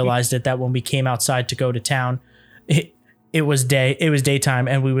before we realized that when we came outside to go to town, it was daytime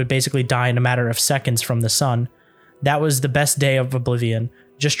and we would basically die in a matter of seconds from the sun. That was the best day of Oblivion.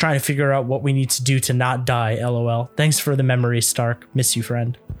 Just trying to figure out what we need to do to not die, LOL. Thanks for the memories, Stark. Miss you,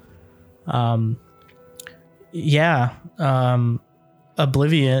 friend.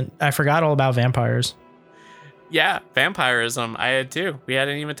 Oblivion. I forgot all about vampires. Yeah, vampirism. I had too. We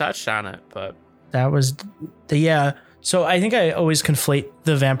hadn't even touched on it, but that was So I think I always conflate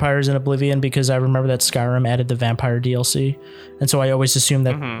the vampires in Oblivion because I remember that Skyrim added the vampire DLC, and so I always assumed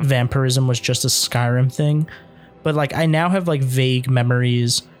that vampirism was just a Skyrim thing. But like I now have like vague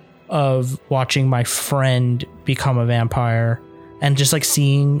memories of watching my friend become a vampire and just like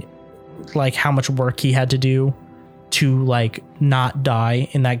seeing like how much work he had to do to like not die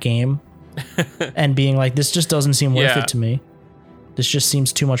in that game and being like, this just doesn't seem worth it to me. This just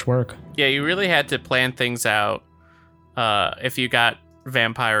seems too much work. Yeah, you really had to plan things out. If you got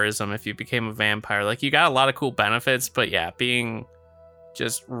vampirism, if you became a vampire, like you got a lot of cool benefits, but yeah, being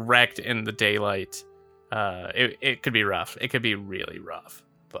just wrecked in the daylight, it could be rough. It could be really rough,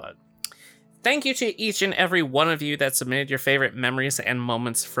 but thank you to each and every one of you that submitted your favorite memories and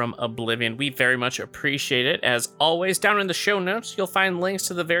moments from Oblivion. We very much appreciate it. As always, down in the show notes, you'll find links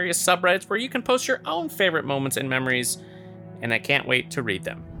to the various subreddits where you can post your own favorite moments and memories, and I can't wait to read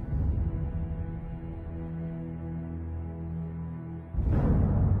them.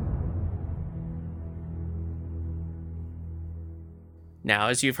 Now,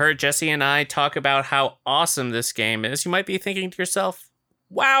 as you've heard Jesse and I talk about how awesome this game is, you might be thinking to yourself,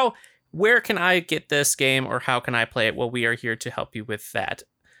 wow, where can I get this game or how can I play it? Well, we are here to help you with that.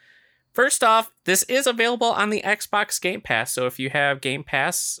 First off, this is available on the Xbox Game Pass. So if you have Game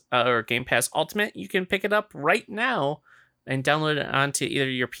Pass or Game Pass Ultimate, you can pick it up right now and download it onto either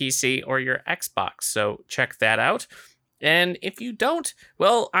your PC or your Xbox. So check that out. And if you don't,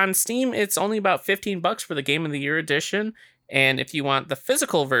 well, on Steam, it's only about $15 for the Game of the Year edition. And if you want the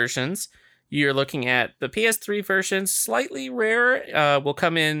physical versions, you're looking at the PS3 version, slightly rarer, will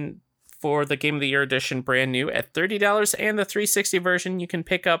come in for the Game of the Year edition brand new at $30, and the 360 version you can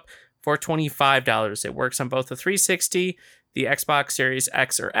pick up for $25. It works on both the 360, the Xbox Series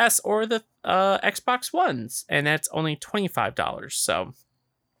X or S, or the Xbox Ones, and that's only $25. So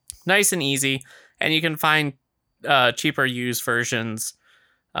nice and easy, and you can find cheaper used versions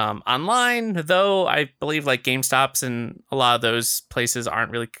online, though I believe like GameStops and a lot of those places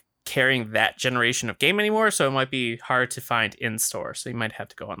aren't really carrying that generation of game anymore, so it might be hard to find in store, so you might have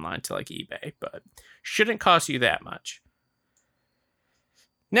to go online to like eBay, but shouldn't cost you that much.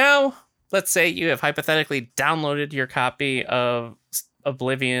 Now, let's say you have hypothetically downloaded your copy of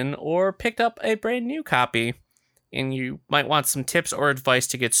Oblivion or picked up a brand new copy, and you might want some tips or advice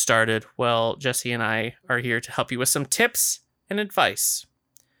to get started. Well, Jesse and I are here to help you with some tips and advice.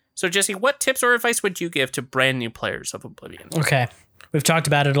 So, Jesse, what tips or advice would you give to brand new players of Oblivion? Okay. We've talked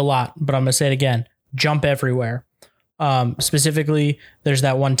about it a lot, but I'm going to say it again. Jump everywhere. Specifically, there's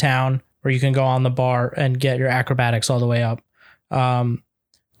that one town where you can go on the bar and get your acrobatics all the way up.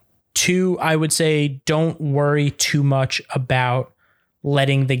 2, I would say don't worry too much about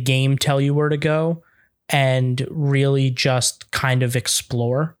letting the game tell you where to go and really just kind of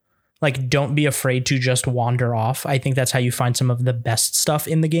explore. Like, don't be afraid to just wander off. I think that's how you find some of the best stuff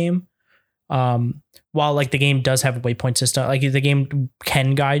in the game. While like the game does have a waypoint system, like the game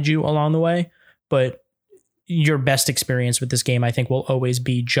can guide you along the way, but your best experience with this game, I think, will always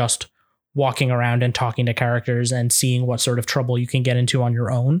be just walking around and talking to characters and seeing what sort of trouble you can get into on your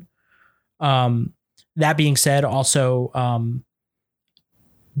own. That being said, also,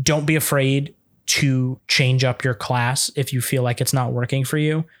 don't be afraid to change up your class if you feel like it's not working for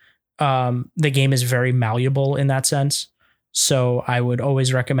you. the game is very malleable in that sense. So I would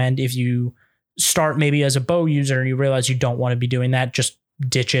always recommend, if you start maybe as a bow user and you realize you don't want to be doing that, just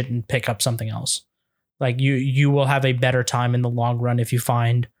ditch it and pick up something else. Like you will have a better time in the long run if you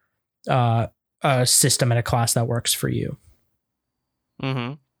find a system and a class that works for you.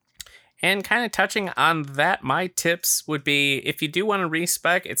 Mm-hmm. And kind of touching on that, my tips would be, if you do want to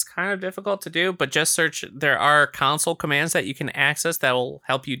respec, it's kind of difficult to do, but just search. There are console commands that you can access that will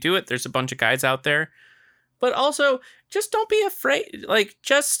help you do it. There's a bunch of guides out there. But also, just don't be afraid. Like,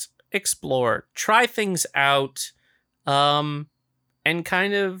 just explore. Try things out. And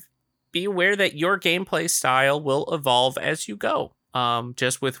kind of be aware that your gameplay style will evolve as you go.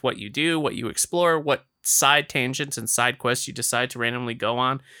 Just with what you do, what you explore, what side tangents and side quests you decide to randomly go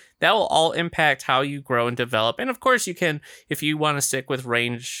on. That will all impact how you grow and develop. And of course, you can, if you want to stick with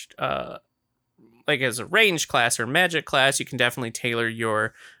ranged, like as a ranged class or magic class, you can definitely tailor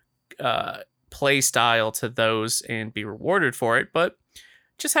your play style to those and be rewarded for it. But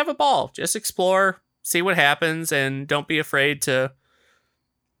just have a ball. Just explore, see what happens, and don't be afraid to,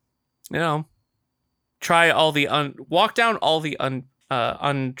 try all the walk down all the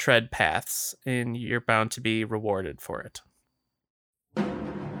untread paths, and you're bound to be rewarded for it.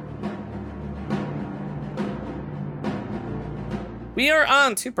 We are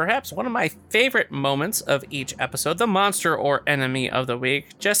on to perhaps one of my favorite moments of each episode, the monster or enemy of the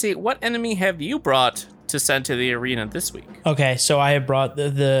week. Jesse, what enemy have you brought to send to the arena this week? Okay, so I have brought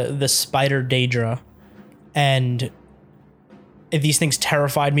the spider Daedra, and these things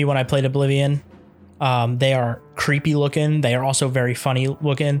terrified me when I played Oblivion. They are creepy looking. They are also very funny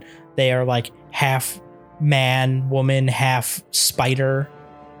looking. They are like half man, woman, half spider,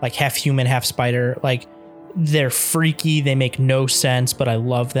 like half human, half spider. Like, they're freaky. They make no sense, but I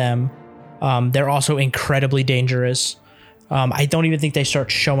love them. They're also incredibly dangerous. I don't even think they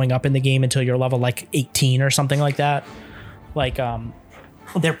start showing up in the game until you're level like 18 or something like that. Like,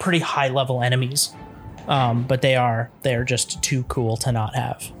 they're pretty high level enemies. But they're just too cool to not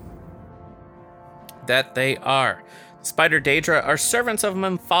have. That they are. Spider Daedra are servants of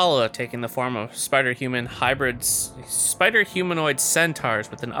Memphala, taking the form of spider-human hybrids, spider-humanoid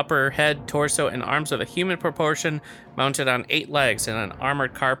centaurs with an upper head, torso, and arms of a human proportion, mounted on 8 legs and an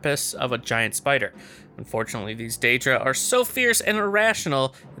armored carapace of a giant spider. Unfortunately, these Daedra are so fierce and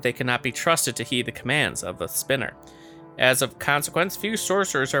irrational that they cannot be trusted to heed the commands of the spinner. As of consequence, few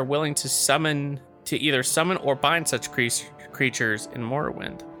sorcerers are willing to either summon or bind such creatures in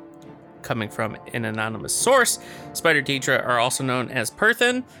Morrowind. Coming from an anonymous source, Spider Daedra are also known as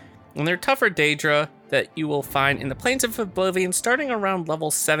Perthyn, and they're tougher Daedra that you will find in the Plains of Oblivion starting around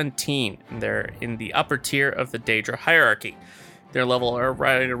level 17, and they're in the upper tier of the Daedra hierarchy. Their level are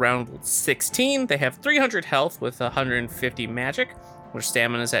right around 16. They have 300 health with 150 magic. Their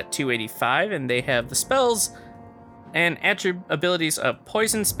stamina is at 285, and they have the spells and abilities of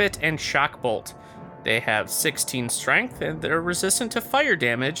Poison Spit and Shock Bolt. They have 16 strength, and they're resistant to fire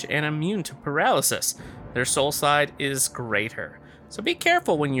damage and immune to paralysis. Their soul side is greater. So be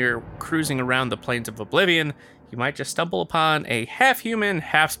careful when you're cruising around the Plains of Oblivion. You might just stumble upon a half-human,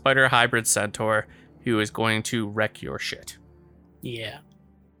 half-spider hybrid centaur who is going to wreck your shit. Yeah.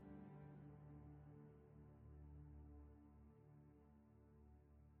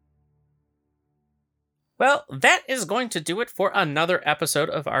 Well, that is going to do it for another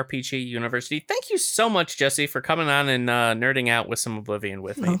episode of RPG University. Thank you so much, Jesse, for coming on and nerding out with some Oblivion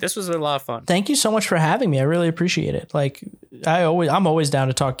with me. This was a lot of fun. Thank you so much for having me. I really appreciate it. Like, I'm always down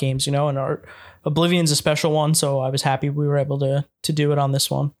to talk games, and our Oblivion's a special one, so I was happy we were able to do it on this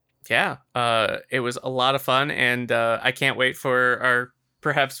one. Yeah, it was a lot of fun, and I can't wait for our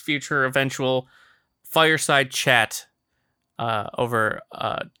perhaps future eventual fireside chat over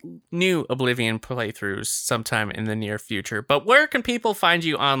new Oblivion playthroughs sometime in the near future. But where can people find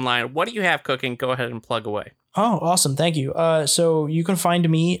you online? What do you have cooking? Go ahead and plug away. Oh, awesome. Thank you. So you can find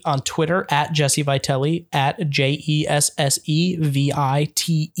me on Twitter at Jesse Vitelli, at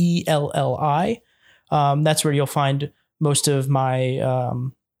JESSEVITELLI. That's where you'll find most of my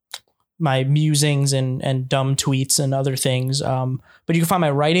my musings and dumb tweets and other things. But you can find my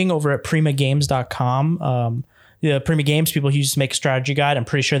writing over at primagames.com. The Prima Games people used to make a strategy guide. I'm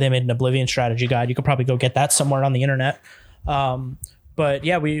pretty sure they made an Oblivion strategy guide. You could probably go get that somewhere on the internet. But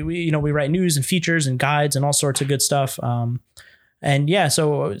yeah, we write news and features and guides and all sorts of good stuff. And yeah,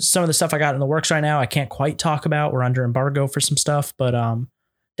 so some of the stuff I got in the works right now, I can't quite talk about. We're under embargo for some stuff, but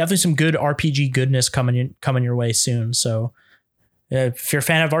definitely some good RPG goodness coming your way soon. So if you're a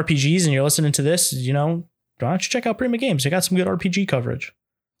fan of RPGs and you're listening to this, why don't you check out Prima Games? They got some good RPG coverage.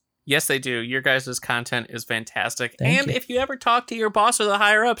 Yes, they do. Your guys' content is fantastic. Thank you. If you ever talk to your boss or the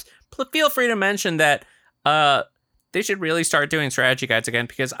higher ups, feel free to mention that they should really start doing strategy guides again,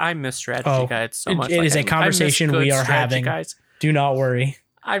 because I miss strategy guides so much. It is a conversation we are having. Guides. Do not worry.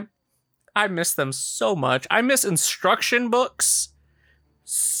 I miss them so much. I miss instruction books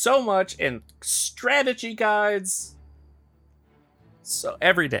so much, and strategy guides. So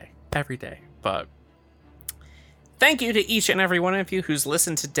every day. But thank you to each and every one of you who's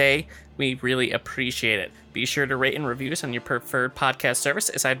listened today. We really appreciate it. Be sure to rate and review us on your preferred podcast service,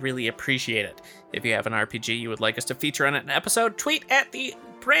 as I'd really appreciate it. If you have an RPG you would like us to feature on an episode, tweet at the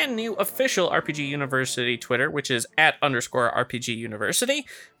brand new official RPG University Twitter, which is @_RPG University,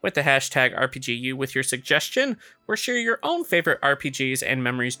 with the hashtag RPGU with your suggestion, or share your own favorite RPGs and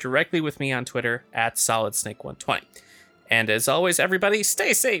memories directly with me on Twitter @SolidSnake120. And as always, everybody,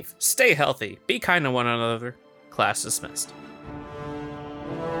 stay safe, stay healthy, be kind to one another. Class dismissed.